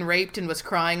just had been raped and was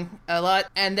crying a lot.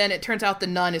 And then it turns out the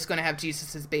nun is going to have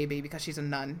Jesus' baby because she's a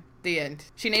nun. The end.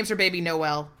 She names her baby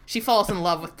Noel. She falls in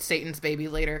love with Satan's baby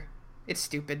later. It's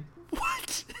stupid.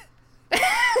 What?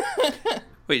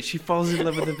 Wait, she falls in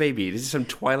love with the baby. This is some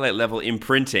Twilight level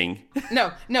imprinting.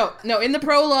 No. In the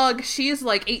prologue, she's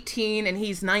like 18 and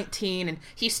he's 19, and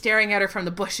he's staring at her from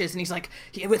the bushes, and he's like,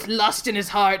 with lust in his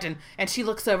heart, and she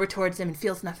looks over towards him and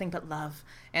feels nothing but love.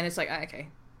 And it's like, okay,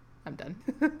 I'm done.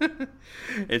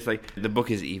 It's like the book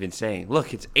is even saying,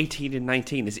 look, it's 18 and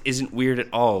 19. This isn't weird at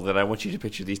all that I want you to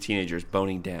picture these teenagers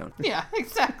boning down. Yeah,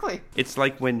 exactly. It's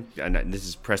like when, and this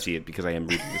is prescient because I am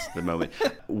reading this at the moment,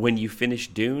 when you finish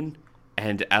Dune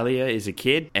and Alia is a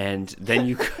kid, and then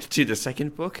you go to the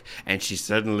second book and she's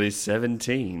suddenly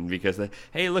 17 because,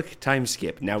 hey, look, time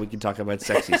skip. Now we can talk about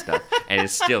sexy stuff. And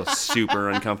it's still super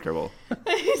uncomfortable.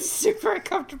 It's super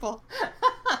uncomfortable.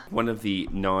 one of the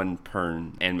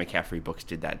non-Pern Anne McCaffrey books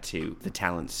did that too. The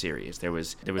Talent series. There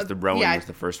was the Rowan was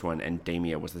the first one, and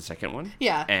Damia was the second one.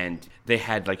 Yeah. And they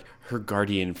had like her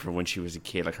guardian from when she was a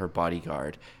kid, like her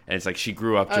bodyguard. And it's like she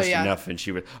grew up just enough, and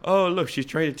she would, oh look, she's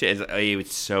trying to. It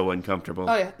was so uncomfortable.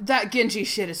 Oh yeah, that Genji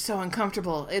shit is so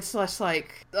uncomfortable. It's just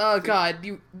like, oh god,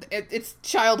 it's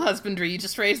child husbandry. You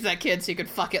just raised that kid so you could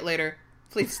fuck it later.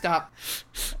 Please stop.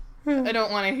 I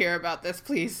don't want to hear about this,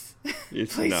 please.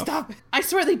 Please stop. I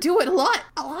swear they do it a lot.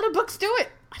 A lot of books do it.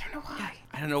 I don't know why.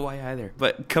 I don't know why either.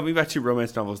 But coming back to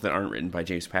romance novels that aren't written by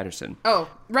James Patterson. Oh,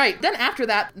 right. Then after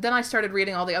that, I started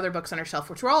reading all the other books on her shelf,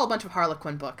 which were all a bunch of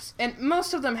Harlequin books. And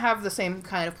most of them have the same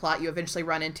kind of plot you eventually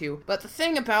run into. But the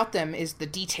thing about them is the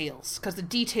details, because the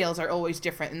details are always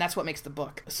different, and that's what makes the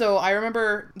book. So I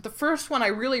remember the first one I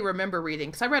really remember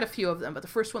reading, because I read a few of them, but the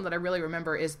first one that I really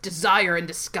remember is Desire in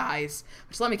Disguise,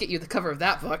 which let me get you the cover of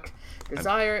that book.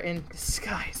 Desire in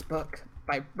Disguise book.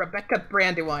 By Rebecca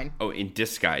Brandywine. Oh, in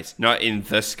disguise. Not in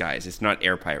the skies. It's not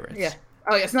air pirates. Yeah.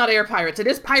 Oh, yeah, it's not air pirates. It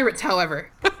is pirates,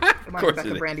 however. Come on, Rebecca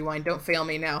it is. Brandywine. Don't fail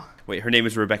me now. Wait, her name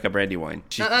is Rebecca Brandywine.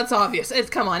 No, that's obvious.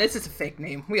 Come on, it's just a fake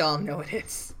name. We all know it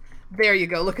is. There you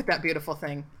go. Look at that beautiful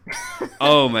thing.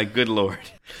 Oh, my good lord.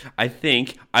 I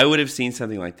think I would have seen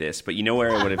something like this, but you know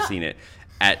where I would have seen it?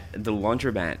 At the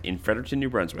laundromat in Fredericton, New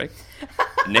Brunswick.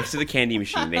 Next to the candy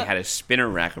machine, they had a spinner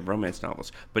rack of romance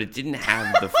novels, but it didn't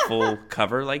have the full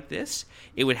cover like this.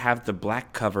 It would have the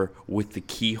black cover with the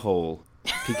keyhole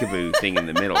peekaboo thing in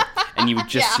the middle, and you would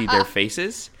just see their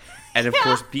faces. And of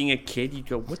course, being a kid, you'd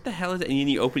go, what the hell is that? And then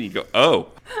you open it, you'd go, oh.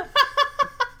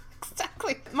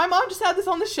 Exactly. My mom just had this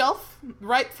on the shelf,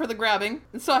 ripe for the grabbing.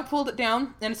 And so I pulled it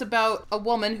down, and it's about a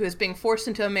woman who is being forced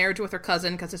into a marriage with her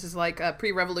cousin, because this is like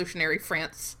pre-revolutionary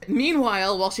France.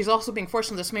 Meanwhile, while she's also being forced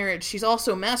into this marriage, she's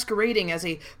also masquerading as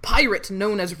a pirate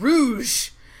known as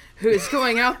Rouge, who is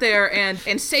going out there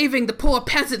and saving the poor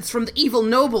peasants from the evil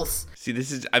nobles. See,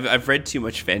 this is, I've read too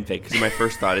much fanfic, because my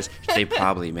first thought is, they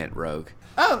probably meant rogue.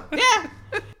 Oh, yeah.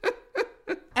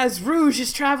 As Rouge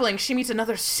is traveling, she meets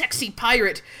another sexy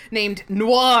pirate named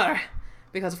Noir.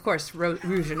 Because, of course,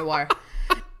 Rouge and Noir.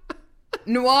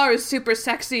 Noir is super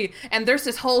sexy, and there's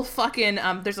this whole fucking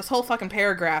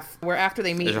paragraph where after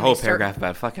they meet... There's a whole paragraph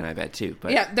about fucking, I bet, too.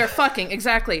 But. Yeah, they're fucking,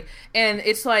 exactly. And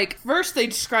it's like, first they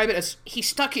describe it as he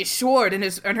stuck his sword in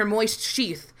her moist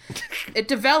sheath. It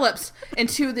develops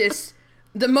into this...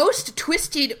 the most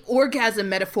twisted orgasm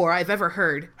metaphor I've ever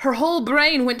heard. Her whole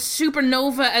brain went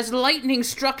supernova as lightning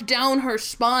struck down her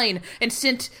spine and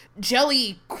sent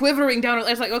jelly quivering down her... I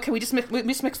was like, okay, we just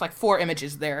mixed like 4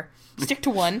 images there. Stick to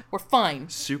one. We're fine.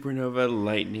 Supernova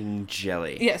lightning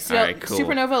jelly. Yes, all right, cool.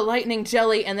 Supernova lightning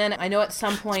jelly, and then I know at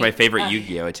some point... It's my favorite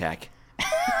Yu-Gi-Oh attack.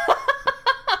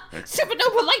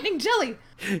 Supernova lightning jelly!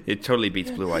 It totally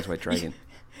beats Blue Eyes White Dragon.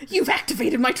 You've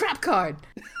activated my trap card!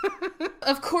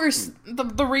 Of course,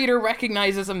 the reader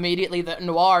recognizes immediately that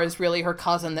Noir is really her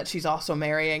cousin that she's also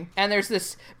marrying. And there's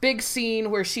this big scene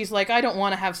where she's like, I don't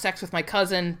want to have sex with my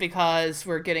cousin because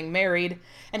we're getting married.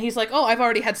 And he's like, oh, I've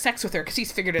already had sex with her because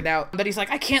he's figured it out. But he's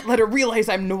like, I can't let her realize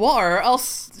I'm Noir or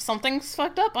else something's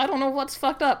fucked up. I don't know what's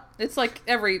fucked up. It's like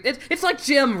it's like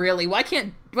Jim, really. Why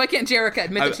can't Jerrica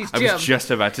admit that she's Jim? I was just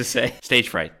about to say. Stage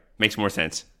fright. Makes more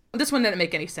sense. This one didn't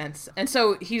make any sense. And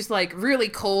so he's like really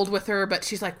cold with her, but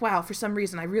she's like, wow, for some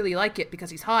reason I really like it because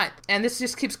he's hot. And this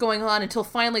just keeps going on until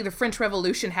finally the French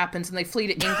Revolution happens and they flee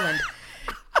to England.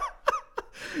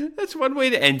 That's one way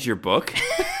to end your book.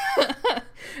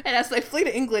 And as they flee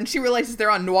to England, she realizes they're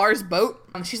on Noir's boat.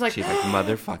 And she's like,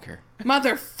 motherfucker.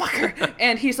 Motherfucker.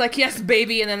 And he's like, yes,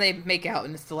 baby. And then they make out,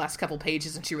 and it's the last couple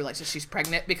pages, and she realizes she's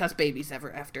pregnant because baby's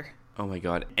ever after. Oh my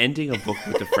god. Ending a book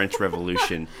with the French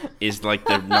Revolution is like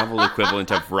the novel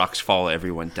equivalent of Rocks Fall,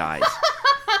 Everyone Dies.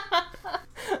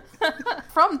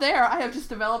 From there, I have just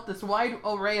developed this wide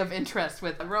array of interests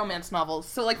with romance novels.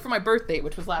 So, like, for my birthday,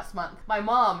 which was last month, my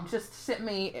mom just sent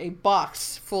me a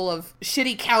box full of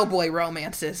shitty cowboy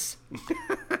romances.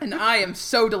 And I am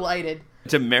so delighted.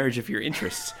 It's a marriage of your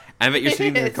interests. I bet you're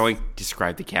sitting there going,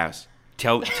 describe the cows.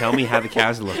 Tell me how the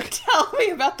cows look. Tell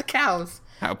me about the cows.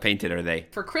 How painted are they?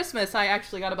 For Christmas, I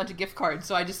actually got a bunch of gift cards,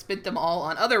 so I just spent them all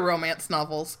on other romance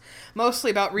novels,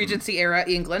 mostly about Regency-era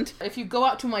England. If you go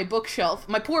out to my bookshelf,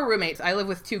 my poor roommates, I live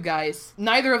with 2 guys,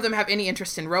 neither of them have any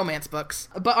interest in romance books,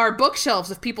 but our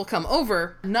bookshelves, if people come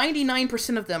over,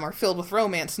 99% of them are filled with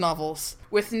romance novels,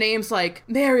 with names like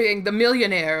Marrying the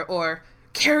Millionaire, or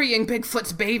carrying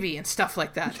Bigfoot's baby and stuff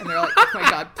like that. And they're like, oh my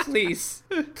God, please.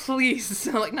 Please.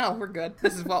 And I'm like, no, we're good.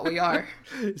 This is what we are.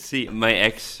 See, my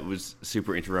ex was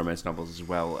super into romance novels as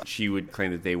well. She would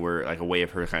claim that they were like a way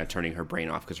of her kind of turning her brain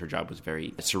off because her job was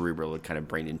very cerebral and kind of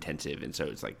brain intensive. And so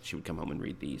it's like she would come home and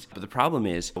read these. But the problem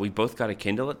is we both got a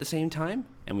Kindle at the same time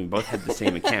and we both had the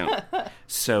same account.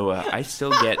 So I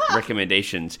still get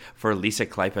recommendations for Lisa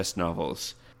Kleypas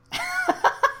novels.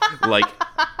 Like,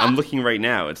 I'm looking right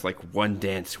now. It's like One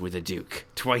Dance with a Duke,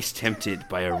 Twice Tempted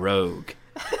by a Rogue,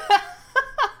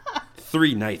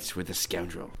 3 Nights with a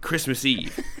Scoundrel, Christmas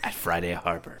Eve at Friday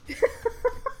Harbor.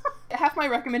 Half my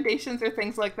recommendations are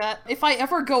things like that. If I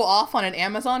ever go off on an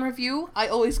Amazon review, I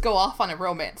always go off on a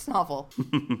romance novel.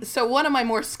 So one of my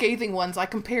more scathing ones, I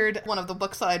compared one of the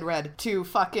books I'd read to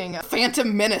fucking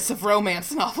Phantom Menace of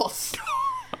romance novels.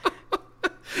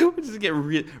 We just get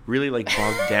really like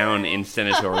bogged down in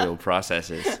senatorial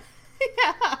processes.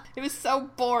 Yeah, it was so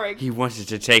boring. He wanted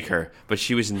to take her, but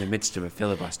she was in the midst of a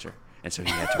filibuster, and so he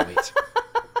had to wait.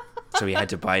 So he had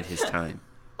to bide his time.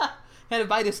 He had to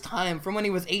bide his time from when he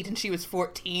was 8 and she was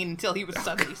 14 until he was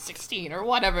suddenly 16 or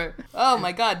whatever. Oh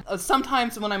my God.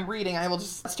 Sometimes when I'm reading, I will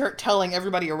just start telling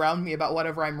everybody around me about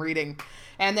whatever I'm reading.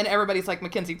 And then everybody's like,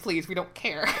 Mackenzie, please, we don't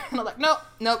care. And I'm like, nope,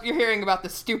 you're hearing about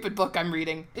this stupid book I'm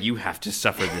reading. You have to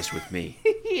suffer this with me.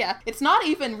 Yeah. It's not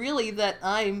even really that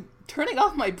I'm turning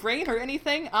off my brain or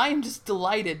anything. I am just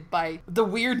delighted by the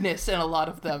weirdness in a lot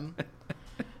of them.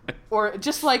 Or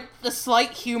just like the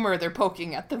slight humor they're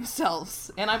poking at themselves.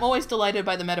 And I'm always delighted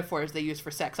by the metaphors they use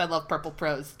for sex. I love purple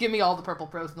prose. Give me all the purple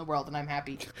prose in the world and I'm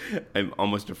happy. I'm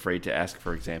almost afraid to ask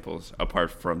for examples apart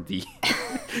from the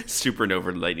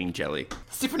supernova lightning jelly.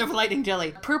 Supernova lightning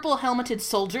jelly. Purple helmeted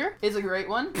soldier is a great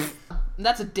one.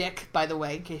 That's a dick, by the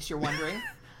way, in case you're wondering.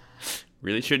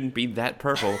 Really shouldn't be that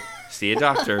purple. See a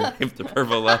doctor if the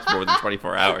purple lasts more than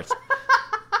 24 hours.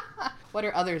 What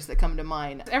are others that come to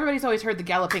mind? Everybody's always heard the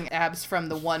galloping abs from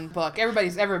the one book.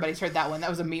 Everybody's heard that one. That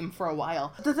was a meme for a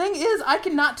while. The thing is, I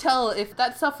cannot tell if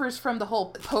that suffers from the whole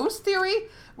pose theory,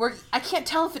 where I can't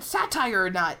tell if it's satire or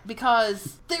not,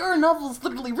 because there are novels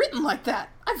literally written like that.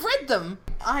 I've read them.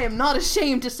 I am not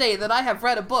ashamed to say that I have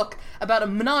read a book about a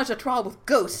menage a trois with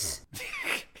ghosts.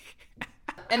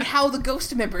 And how the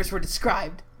ghost members were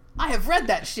described. I have read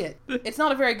that shit. It's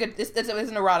not a very good... It's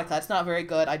an erotica. It's not very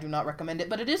good. I do not recommend it.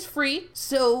 But it is free,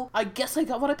 so I guess I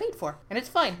got what I paid for. And it's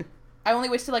fine. I only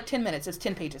wasted like 10 minutes. It's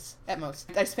 10 pages at most.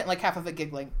 I spent like half of it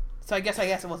giggling. So I guess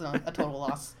it wasn't a total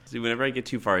loss. See, whenever I get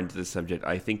too far into this subject,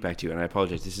 I think back to, and I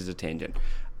apologize, this is a tangent.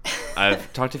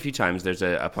 I've talked a few times. There's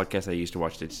a podcast I used to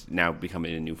watch that's now become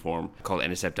in a new form called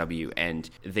NSFW, and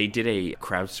they did a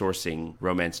crowdsourcing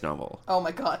romance novel. Oh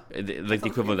my God. Like the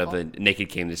equivalent of the Naked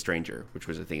Came the Stranger, which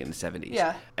was a thing in the 70s.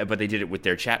 Yeah. But they did it with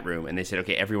their chat room, and they said,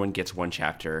 okay, everyone gets one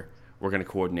chapter. We're going to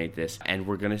coordinate this, and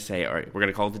we're going to say, all right, we're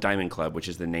going to call it the Diamond Club, which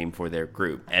is the name for their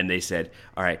group. And they said,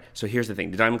 all right, so here's the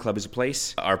thing. The Diamond Club is a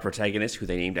place. Our protagonist, who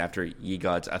they named after, ye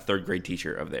gods, a third grade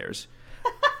teacher of theirs.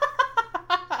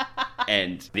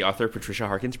 And the author, Patricia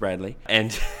Harkins Bradley.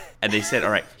 And they said,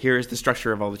 all right, here is the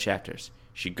structure of all the chapters.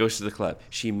 She goes to the club.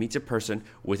 She meets a person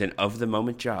with an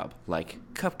of-the-moment job, like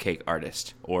cupcake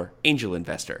artist or angel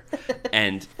investor.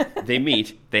 And they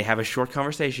meet, they have a short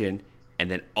conversation,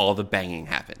 and then all the banging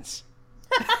happens.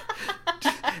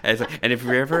 And if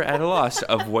you're ever at a loss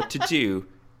of what to do,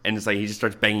 and it's like he just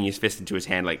starts banging his fist into his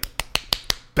hand, like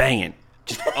banging,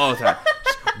 just all the time.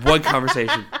 Just one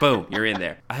conversation, boom, you're in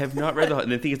there. I have not read the whole,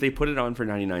 and the thing is, they put it on for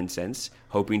 99 cents,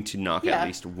 hoping to knock at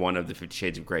least one of the 50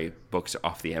 Shades of Grey books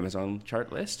off the Amazon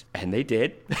chart list, and they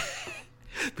did.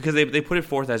 Because they put it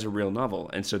forth as a real novel,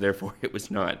 and so therefore it was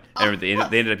not. They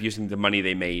ended up using the money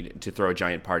they made to throw a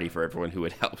giant party for everyone who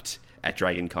had helped at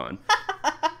Dragon Con.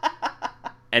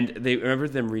 And they remember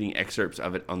them reading excerpts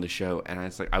of it on the show, and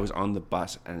I was on the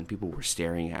bus, and people were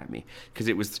staring at me because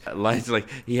it was lines like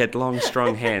he had long,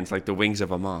 strong hands like the wings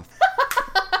of a moth.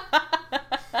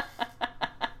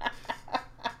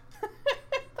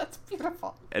 That's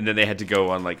beautiful. And then they had to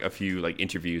go on like a few like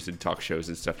interviews and talk shows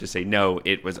and stuff to say, no,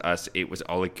 it was us, it was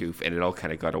all a goof, and it all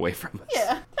kind of got away from us.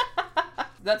 Yeah.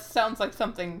 That sounds like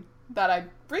something that I'd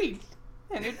read,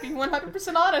 and it'd be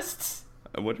 100% honest.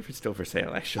 I wonder if it's still for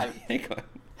sale, actually. Hang on.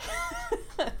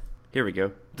 Here we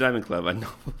go. Diamond Club, a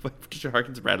novel by Patricia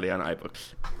Harkins Bradley on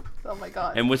iBooks. Oh my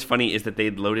God. And what's funny is that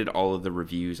they'd loaded all of the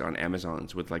reviews on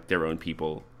Amazon's with like their own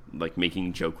people like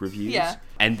making joke reviews. Yeah.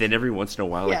 And then every once in a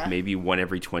while, like maybe one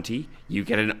every 20, you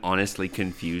get an honestly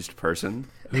confused person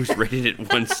who's rated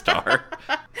it 1 star,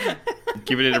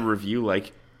 giving it a review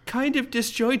like kind of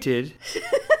disjointed.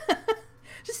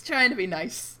 Just trying to be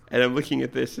nice. And I'm looking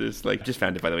at this, and it's like, just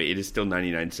found it, by the way. It is still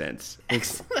 99 cents.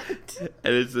 Excellent.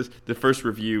 And it's the first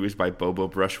review is by Bobo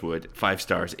Brushwood. 5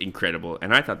 stars, incredible.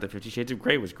 And I thought the 50 Shades of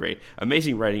Grey was great.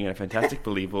 Amazing writing and a fantastic,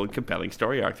 believable, and compelling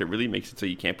story arc that really makes it so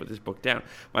you can't put this book down.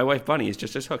 My wife Bunny is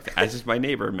just as hooked, as is my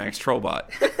neighbor, Max Trollbot.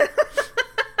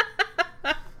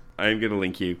 I'm going to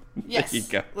link you. Yes, There you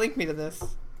go. link me to this.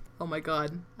 Oh my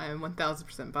god, I am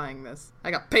 1000% buying this.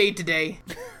 I got paid today.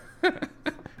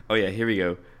 Oh yeah, here we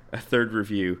go. A third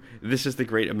review. This is the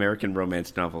great American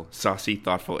romance novel. Saucy,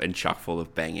 thoughtful, and chock full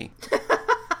of banging.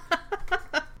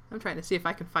 I'm trying to see if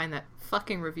I can find that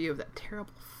fucking review of that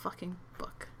terrible fucking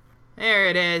book. There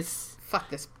it is. Fuck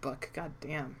this book. God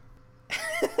damn.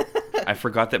 I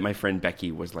forgot that my friend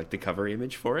Becky was like the cover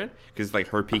image for it, because it's like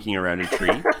her peeking around a tree,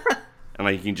 and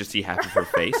like you can just see half of her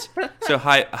face. So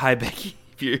hi Becky,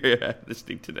 if you're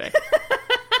listening today.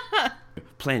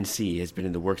 Plan C has been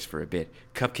in the works for a bit.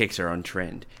 Cupcakes are on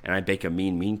trend, and I bake a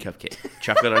mean cupcake.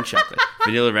 Chocolate on chocolate,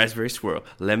 vanilla raspberry swirl,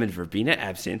 lemon verbena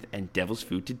absinthe, and devil's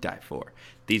food to die for.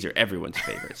 These are everyone's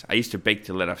favorites. I used to bake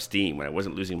to let off steam when I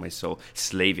wasn't losing my soul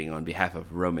slaving on behalf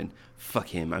of Roman. Fuck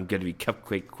him, I'm gonna be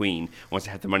cupcake queen once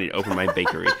I have the money to open my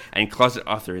bakery. And closet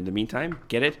author in the meantime,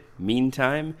 get it?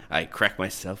 Meantime, I crack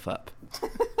myself up.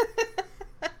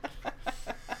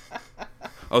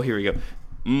 Oh, here we go.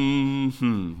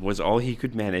 Was all he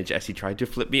could manage as he tried to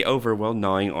flip me over while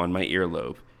gnawing on my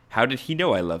earlobe. How did he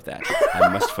know I love that? I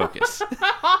must focus.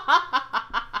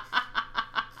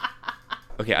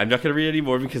 Okay, I'm not going to read any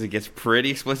more because it gets pretty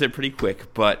explicit pretty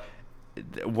quick, but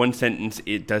one sentence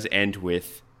it does end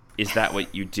with, "Is that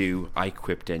what you do? I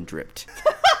quipped and dripped."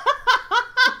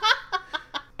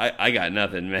 I got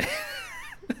nothing, man.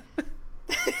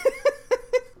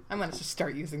 I'm gonna just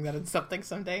start using that in something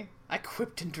someday. I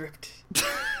quipped and dripped.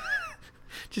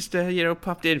 Just,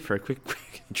 popped in for a quick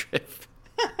drip.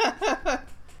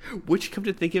 Which, come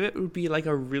to think of it, would be like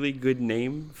a really good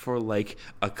name for like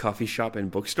a coffee shop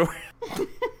and bookstore.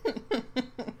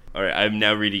 All right, I'm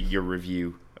now reading your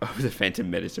review of the Phantom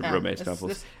Menace of romance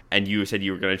novels. And you said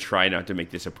you were going to try not to make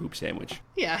this a poop sandwich.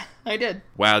 Yeah, I did.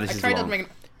 Wow, this is long.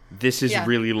 This is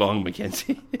really long,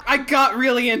 Mackenzie. I got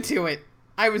really into it.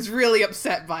 I was really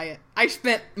upset by it. I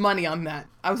spent money on that.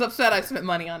 I was upset I spent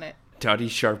money on it.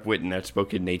 Dottie's sharp wit and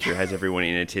outspoken nature has everyone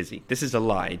in a tizzy. This is a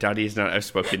lie. Dottie is not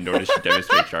outspoken, nor does she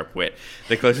demonstrate sharp wit.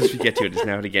 The closest we get to it is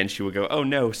now and again she will go, "Oh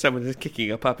no, someone is kicking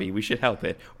a puppy. We should help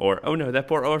it." Or, "Oh no, that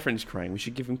poor orphan is crying. We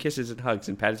should give him kisses and hugs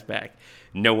and pat his back."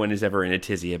 No one is ever in a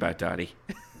tizzy about Dottie.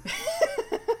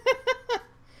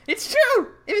 It's true.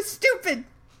 It was stupid.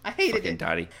 I hated fucking it.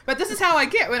 Dottie. But this is how I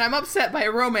get when I'm upset by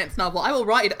a romance novel. I will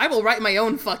write my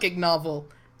own fucking novel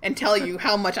and tell you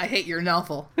how much I hate your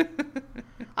novel.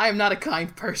 I am not a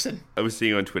kind person. I was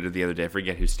seeing on Twitter the other day, I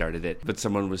forget who started it, but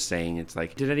someone was saying, it's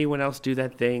like, did anyone else do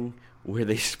that thing where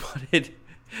they spotted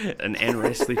an Anne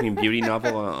Rice Sleeping Beauty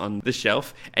novel on the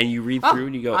shelf, and you read through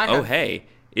and you go, "Oh, hey,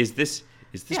 is this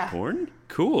porn?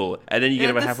 Cool." And then you get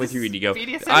about halfway through and you go,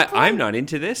 I'm not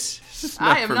into this. This is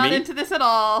not for me. I am not into this at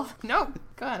all. Nope.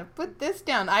 Gotta put this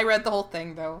down. I read the whole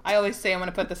thing, though. I always say I'm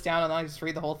gonna put this down and I just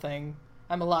read the whole thing.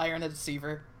 I'm a liar and a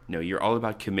deceiver. No, you're all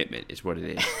about commitment is what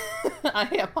it is. I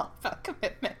am all about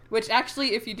commitment. Which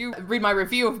actually, if you do read my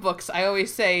review of books, I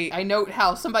always say, I note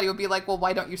how somebody will be like, "Well,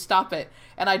 why don't you stop it?"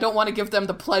 And I don't want to give them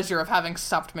the pleasure of having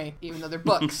stopped me, even though they're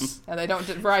books. And they don't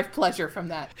derive pleasure from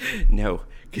that. No,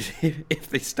 because if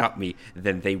they stop me,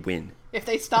 then they win. If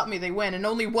they stop me, they win. And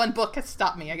only one book has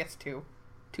stopped me. I guess two.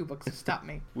 Two books have stopped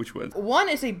me. Which one? One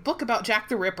is a book about Jack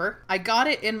the Ripper. I got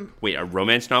it in... Wait, a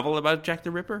romance novel about Jack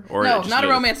the Ripper? Or no, not a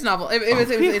romance novel.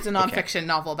 It's a nonfiction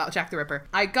novel about Jack the Ripper.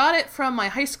 I got it from my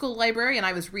high school library and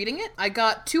I was reading it. I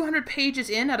got 200 pages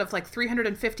in out of like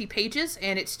 350 pages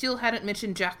and it still hadn't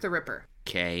mentioned Jack the Ripper.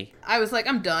 Okay. I was like,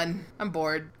 I'm done. I'm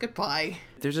bored. Goodbye.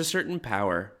 There's a certain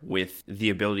power with the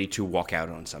ability to walk out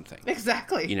on something.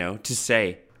 Exactly. To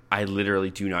say, I literally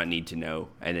do not need to know,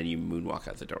 and then you moonwalk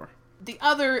out the door. The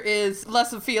other is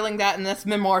less of feeling that, and that's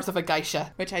Memoirs of a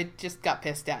Geisha, which I just got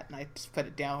pissed at, and I just put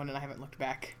it down, and I haven't looked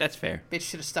back. That's fair. Bitch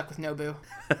should have stuck with Nobu.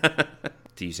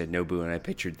 So you said Nobu, and I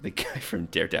pictured the guy from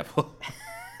Daredevil.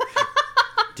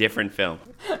 Different film.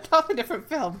 Totally different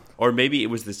film. Or maybe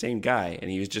it was the same guy, and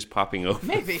he was just popping over.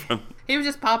 Maybe. He was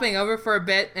just popping over for a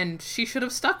bit, and she should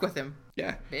have stuck with him.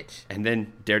 Yeah. Bitch. And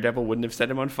then Daredevil wouldn't have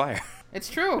set him on fire. It's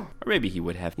true. Or maybe he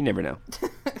would have. You never know.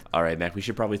 All right, Mac, we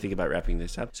should probably think about wrapping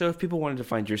this up. So if people wanted to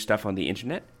find your stuff on the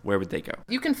internet, where would they go?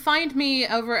 You can find me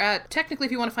over at, technically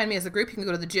if you want to find me as a group, you can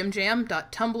go to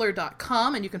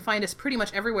thejimjam.tumblr.com, and you can find us pretty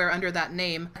much everywhere under that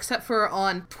name, except for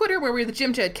on Twitter where we're the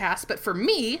Jim Jed Cast. But for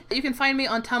me, you can find me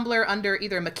on Tumblr under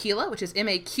either Maquila, which is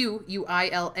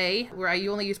Maquila, where I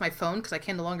only use my phone because I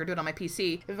can no longer do it on my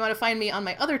PC. If you want to find me on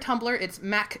my other Tumblr, it's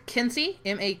Mac Kinsey,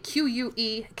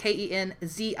 Maquekenzie,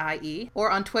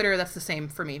 or on Twitter, that's the same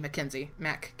for me, Mackenzie,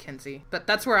 Mac Kinsey. But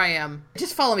that's where I am.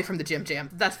 Just follow me from the Jim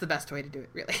Jam. That's the best way to do it,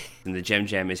 really. And the Gem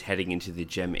Jam is heading into the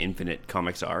Gem Infinite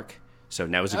Comics arc, so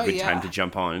now is a good time to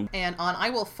jump on. And on I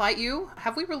Will Fight You,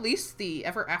 have we released the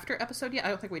Ever After episode yet? I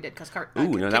don't think we did, because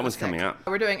that one's coming up.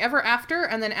 We're doing Ever After,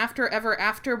 and then after Ever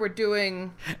After, we're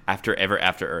doing... After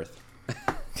Earth.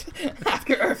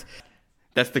 After Earth.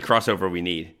 That's the crossover we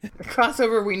need. The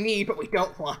crossover we need, but we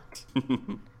don't want.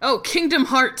 Kingdom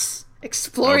Hearts.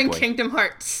 Exploring Kingdom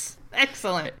Hearts.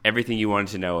 Excellent. Everything you wanted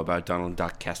to know about Donald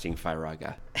Duck casting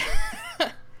Firaga.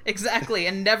 Exactly,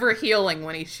 and never healing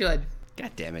when he should.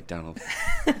 God damn it, Donald.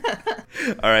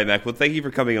 All right, Mac. Well, thank you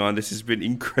for coming on. This has been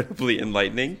incredibly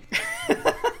enlightening.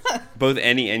 Both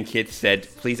Annie and Kit said,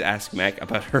 please ask Mac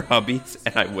about her hobbies,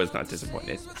 and I was not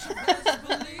disappointed.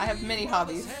 I have many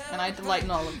hobbies, and I delight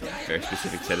in all of them. Very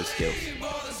specific set of skills.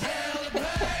 All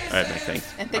right, Mac,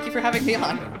 thanks. And thank you for having me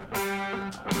on.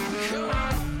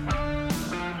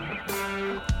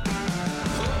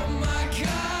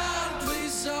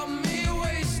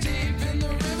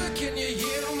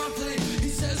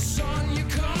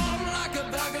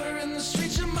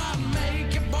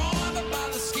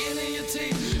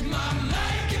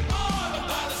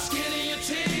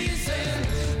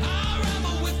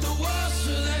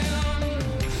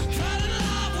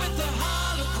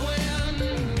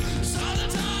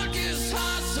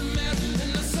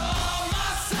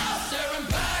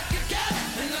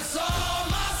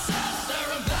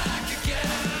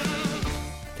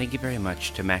 Thank you very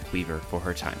much to Mac Weaver for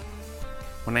her time.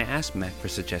 When I asked Mac for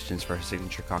suggestions for her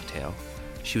signature cocktail,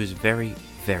 she was very,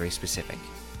 very specific.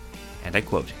 And I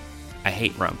quote, I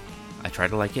hate rum. I try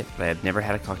to like it, but I have never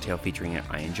had a cocktail featuring it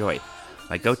I enjoy.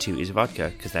 My go-to is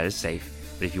vodka, because that is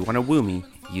safe, but if you want to woo me,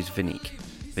 use Vinique.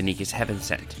 Vinique is heaven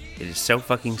sent. It is so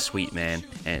fucking sweet, man,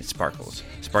 and it sparkles.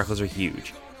 Sparkles are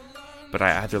huge. But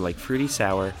I either like fruity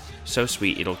sour, so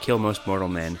sweet it'll kill most mortal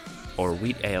men, or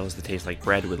wheat ales that taste like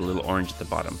bread with a little orange at the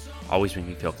bottom. Always make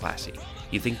me feel classy.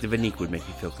 You'd think the Vinique would make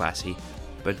me feel classy,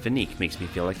 but Vinique makes me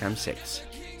feel like I'm 6.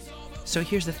 So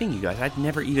here's the thing, you guys. I'd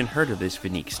never even heard of this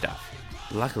Vinique stuff.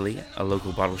 Luckily, a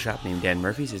local bottle shop named Dan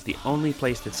Murphy's is the only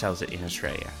place that sells it in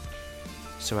Australia.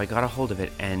 So I got a hold of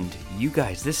it, and you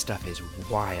guys, this stuff is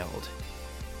wild.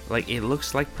 Like, it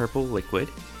looks like purple liquid,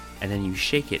 and then you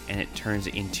shake it and it turns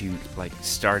into, like,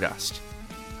 stardust.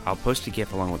 I'll post a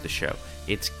GIF along with the show.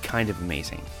 It's kind of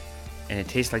amazing. And it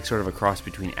tastes like sort of a cross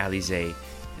between Alizé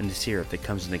and the syrup that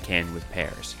comes in the can with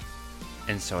pears.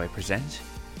 And so I present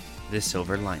the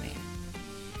Silver Lining.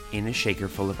 In a shaker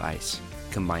full of ice,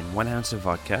 combine 1 ounce of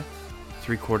vodka,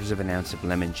 3/4 of an ounce of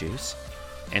lemon juice,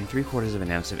 and 3/4 of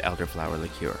an ounce of elderflower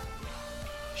liqueur.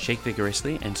 Shake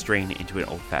vigorously and strain into an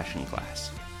old-fashioned glass.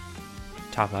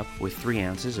 Top up with 3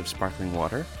 ounces of sparkling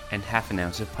water and ½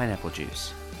 ounce of pineapple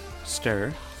juice.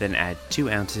 Stir, then add 2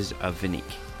 ounces of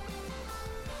Vinique.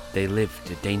 They lived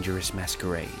a dangerous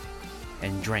masquerade,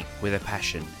 and drank with a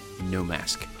passion no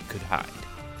mask could hide.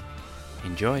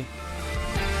 Enjoy!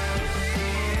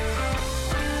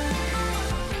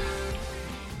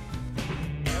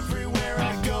 Everywhere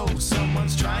I go,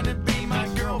 someone's trying to be my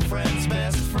girlfriend's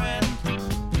best friend.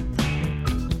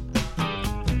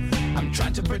 I'm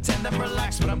trying to pretend I'm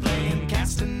relaxed, but I'm playing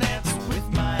castanets with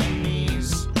my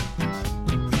knees.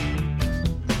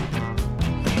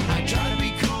 I try to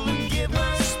be cool and give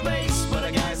her space, but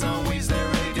a guy's always there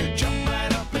ready to jump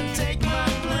right up and take my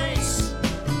place.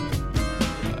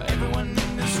 Everyone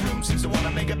in this room seems to want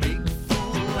to make a big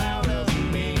fool out of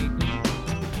me.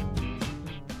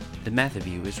 The Math of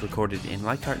You is recorded in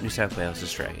Leichhardt, New South Wales,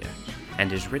 Australia,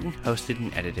 and is written, hosted,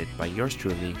 and edited by yours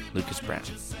truly, Lucas Brown.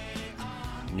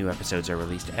 New episodes are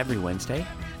released every Wednesday,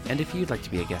 and if you'd like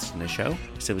to be a guest on the show,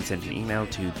 simply send an email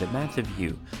to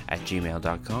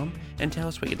themathofyou@gmail.com and tell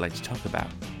us what you'd like to talk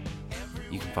about.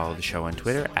 You can follow the show on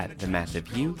Twitter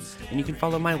 @themathofyou, and you can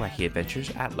follow my wacky adventures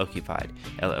at Lokified,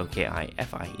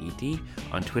 Lokified,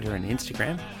 on Twitter and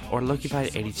Instagram, or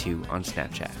Lokified82 on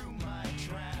Snapchat.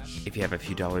 If you have a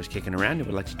few dollars kicking around and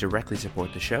would like to directly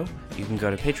support the show, you can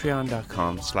go to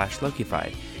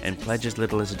patreon.com/Lokified and pledge as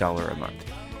little as $1 a month.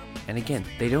 And again,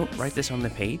 they don't write this on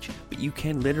the page, but you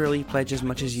can literally pledge as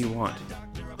much as you want.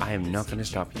 I am not going to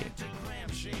stop you.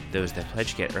 Those that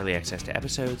pledge get early access to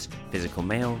episodes, physical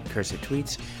mail, cursive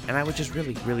tweets, and I would just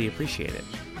really appreciate it.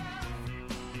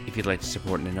 If you'd like to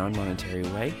support in a non-monetary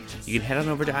way, you can head on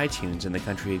over to iTunes in the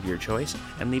country of your choice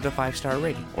and leave a 5-star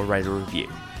rating or write a review.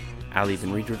 I'll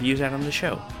even read reviews out on the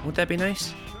show. Won't that be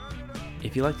nice?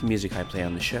 If you like the music I play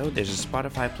on the show, there's a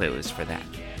Spotify playlist for that.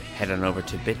 Head on over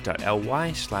to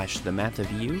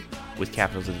bit.ly/themathofyou with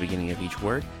capitals at the beginning of each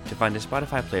word to find a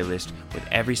Spotify playlist with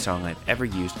every song I've ever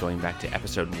used going back to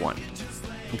episode 1,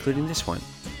 including this one.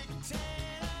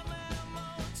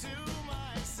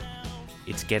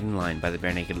 It's Get In Line by the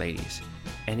Bare Naked Ladies,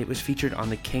 and it was featured on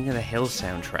the King of the Hill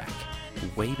soundtrack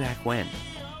way back when,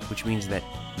 which means that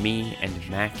me and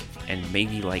Mac and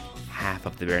maybe like half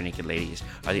of the Bare Naked Ladies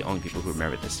are the only people who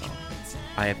remember this song.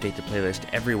 I update the playlist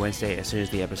every Wednesday as soon as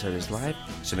the episode is live,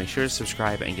 so make sure to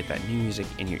subscribe and get that new music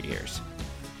in your ears.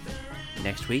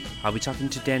 Next week, I'll be talking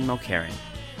to Dan Mulcairn,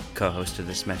 co-host of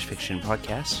the Smash Fiction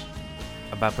podcast,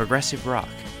 about progressive rock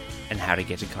and how to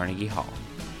get to Carnegie Hall.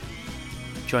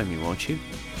 Join me, won't you?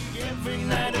 Every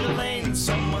night in lane,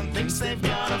 someone thinks they've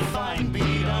got a fine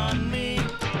beat on me.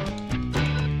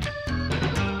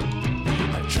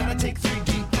 I try to take 3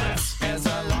 deep breaths as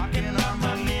I lock in on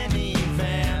my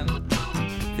minivan.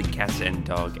 The cats and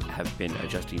dog have been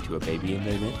adjusting to a baby in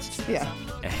their midst. Yeah.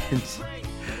 And,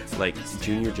 like,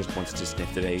 Junior just wants to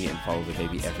sniff the baby and follow the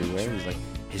baby everywhere. He's like,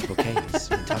 his bouquet is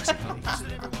intoxicating.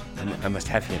 I must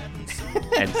have him.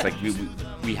 And it's like,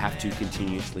 we have to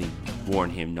continuously warn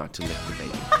him not to lick the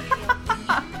baby.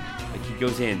 Like, he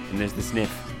goes in, and there's the sniff,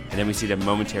 and then we see the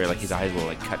momentary, like, his eyes will,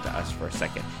 like, cut to us for a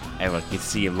second. And, like, you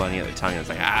see him running out the tongue, and it's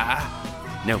like,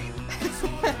 no.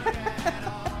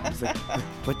 It's like,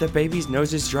 but the baby's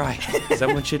nose is dry.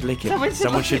 Someone should lick it.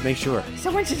 Someone should make sure.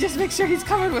 Someone should just make sure he's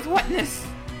covered with wetness.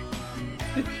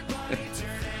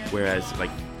 Whereas,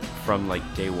 like, from, like,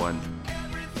 day one,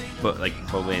 but, like,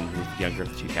 Bolin, who's the younger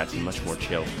of the 2 cats, is much more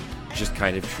chill. Just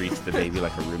kind of treats the baby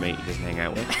like a roommate he doesn't hang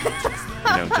out with. You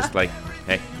know, just like,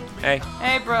 hey.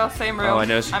 Hey, bro, same room. Oh, I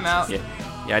noticed. I'm out.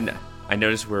 Yeah. I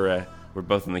noticed we're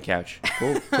both on the couch.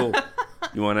 Cool.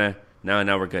 You wanna? No,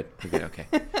 we're good. Okay.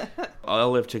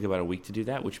 Olive took about a week to do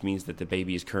that, which means that the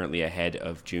baby is currently ahead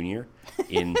of Junior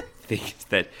in things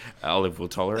that Olive will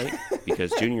tolerate,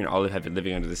 because Junior and Olive have been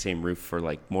living under the same roof for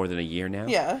like more than a year now.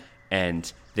 Yeah.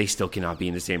 And they still cannot be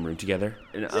in the same room together.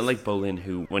 And unlike Bolin,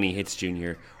 who, when he hits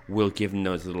Junior, will give him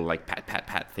those little, like,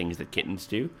 pat things that kittens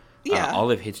do. Yeah.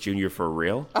 Olive hits Junior for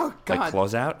real. Oh, God. Like,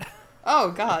 claws out.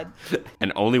 Oh, God.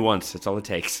 And only once. That's all it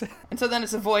takes. And so then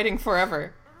it's avoiding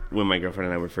forever. When my girlfriend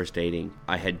and I were first dating,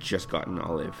 I had just gotten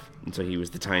Olive. And so he was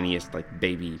the tiniest, like,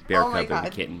 baby bear cub of a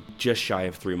kitten. Just shy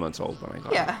of 3 months old when I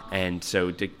got him. And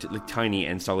so, like, tiny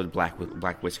and solid black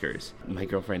whiskers. My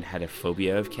girlfriend had a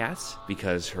phobia of cats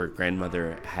because her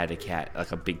grandmother had a cat,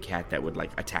 like a big cat that would,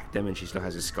 like, attack them. And she still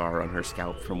has a scar on her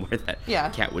scalp from where that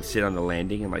cat would sit on the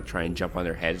landing and, like, try and jump on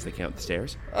their head as they came up the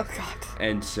stairs. Oh, God.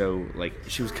 And so, like,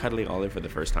 she was cuddling Olive for the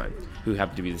first time, who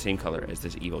happened to be the same color as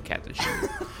this evil cat that she knew.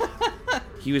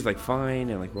 He was, like, fine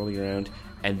and, like, rolling around,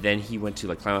 and then he went to,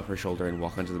 like, climb up her shoulder and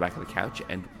walk onto the back of the couch,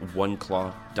 and one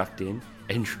claw ducked in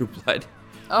and drew blood.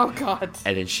 Oh, God.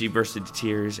 And then she burst into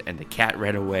tears, and the cat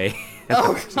ran away.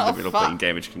 Oh, in the middle playing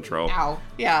damage control. Ow.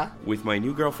 Yeah. With my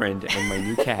new girlfriend and my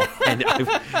new cat, and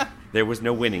there was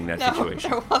no winning that situation.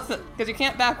 No, there wasn't, because you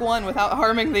can't back one without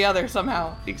harming the other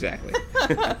somehow. Exactly.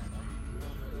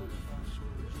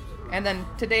 And then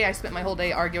today I spent my whole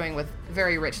day arguing with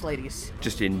very rich ladies.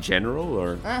 Just in general,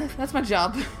 or? That's my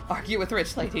job. Argue with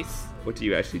rich ladies. What do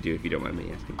you actually do, if you don't mind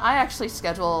me asking? I actually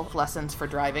schedule lessons for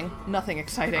driving. Nothing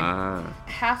exciting.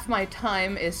 Half my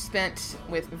time is spent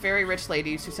with very rich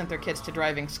ladies who sent their kids to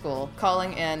driving school,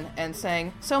 calling in and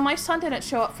saying, so my son didn't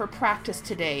show up for practice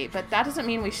today, but that doesn't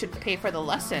mean we should pay for the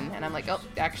lesson. And I'm like, oh,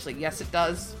 actually, yes, it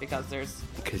does,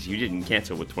 because you didn't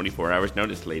cancel with 24 hours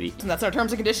notice, lady. And that's our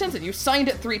terms and conditions, and you signed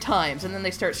it 3 times. And then they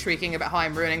start shrieking about how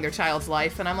I'm ruining their child's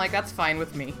life, and I'm like, that's fine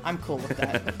with me. I'm cool with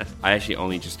that. I actually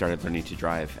only just started learning to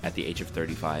drive at the age of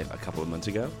 35 a couple of months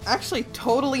ago. Actually,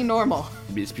 totally normal.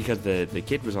 It's because the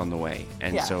kid was on the way,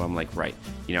 and so I'm like, right,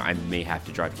 I may have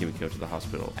to drive Kimiko to the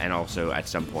hospital, and also at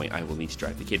some point I will need to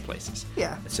drive the kid places.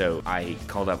 Yeah. So I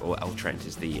called up, Trent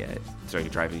is the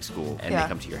driving school, and they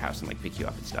come to your house and like pick you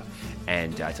up and stuff.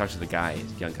 And I talked to the guy,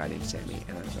 a young guy named Sammy,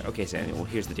 and I was like, okay, Sammy, well,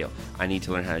 here's the deal. I need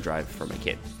to learn how to drive for my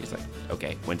kid. He's like,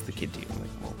 okay, when's the kid due? I'm like,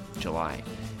 well, July.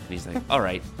 And he's like, all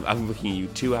right, I'm booking you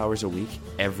 2 hours a week,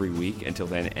 every week until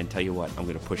then, and tell you what, I'm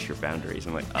going to push your boundaries.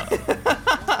 I'm like,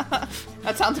 uh-oh.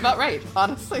 That sounds about right,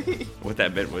 honestly. What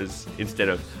that meant was, instead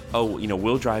of,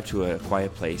 we'll drive to a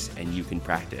quiet place and you can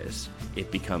practice,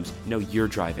 it becomes, no, you're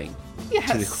driving.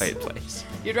 Yes. to the quiet place.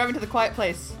 You're driving to the quiet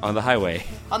place On the highway.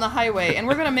 on the highway, and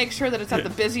we're going to make sure that it's at the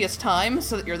busiest time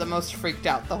so that you're the most freaked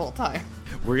out the whole time.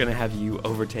 We're going to have you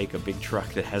overtake a big truck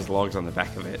that has logs on the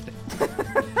back of it.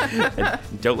 And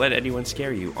don't let anyone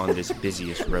scare you on this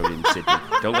busiest road in Sydney.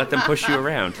 Don't let them push you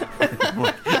around.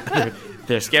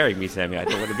 They're scaring me, Sammy. I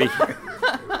don't want to be here.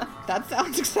 That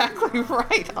sounds exactly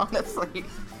right, honestly.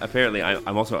 Apparently,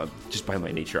 I'm also, just by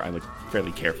my nature, I'm a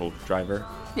fairly careful driver.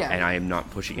 Yeah. And I am not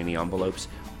pushing any envelopes.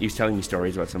 He was telling me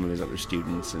stories about some of his other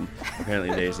students, and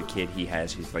apparently there's a kid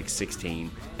he's like 16,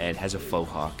 and has a faux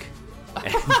hawk.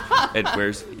 And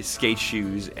wears skate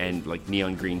shoes and like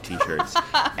neon green t-shirts.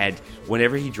 And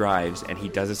whenever he drives and he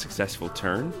does a successful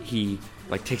turn, he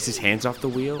like takes his hands off the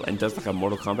wheel and does like a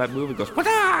Mortal Kombat move and goes,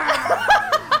 "Wah-da!"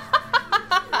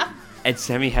 And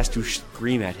Sammy has to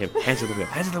scream at him, hands to the wheel,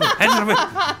 hands to the wheel, hands to the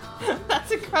wheel.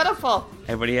 That's incredible.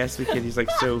 And when he asks the kid, he's like,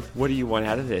 "So what do you want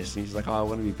out of this?" And he's like, "Oh, I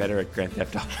want to be better at Grand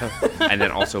Theft Auto and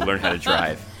then also learn how to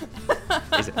drive."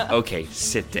 He said, "Okay,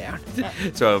 sit down."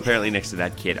 So apparently next to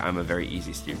that kid, I'm a very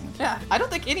easy student. Yeah, I don't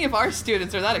think any of our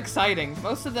students are that exciting.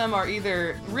 Most of them are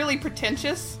either really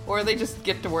pretentious or they just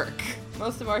get to work.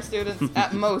 Most of our students,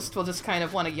 at most, will just kind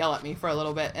of want to yell at me for a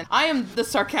little bit. And I am the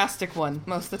sarcastic one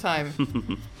most of the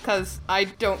time because I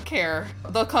don't care.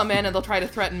 They'll come in and they'll try to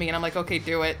threaten me and I'm like, okay,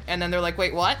 do it. And then they're like,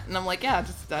 wait, what? And I'm like, yeah,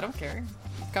 I don't care.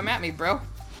 Come at me, bro.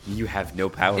 You have no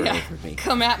power Yeah, over me.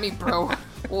 come at me, bro.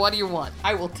 What do you want?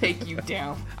 I will take you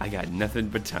down. I got nothing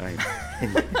but time.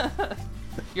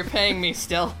 You're paying me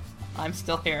still. I'm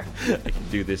still here. I can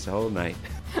do this all night.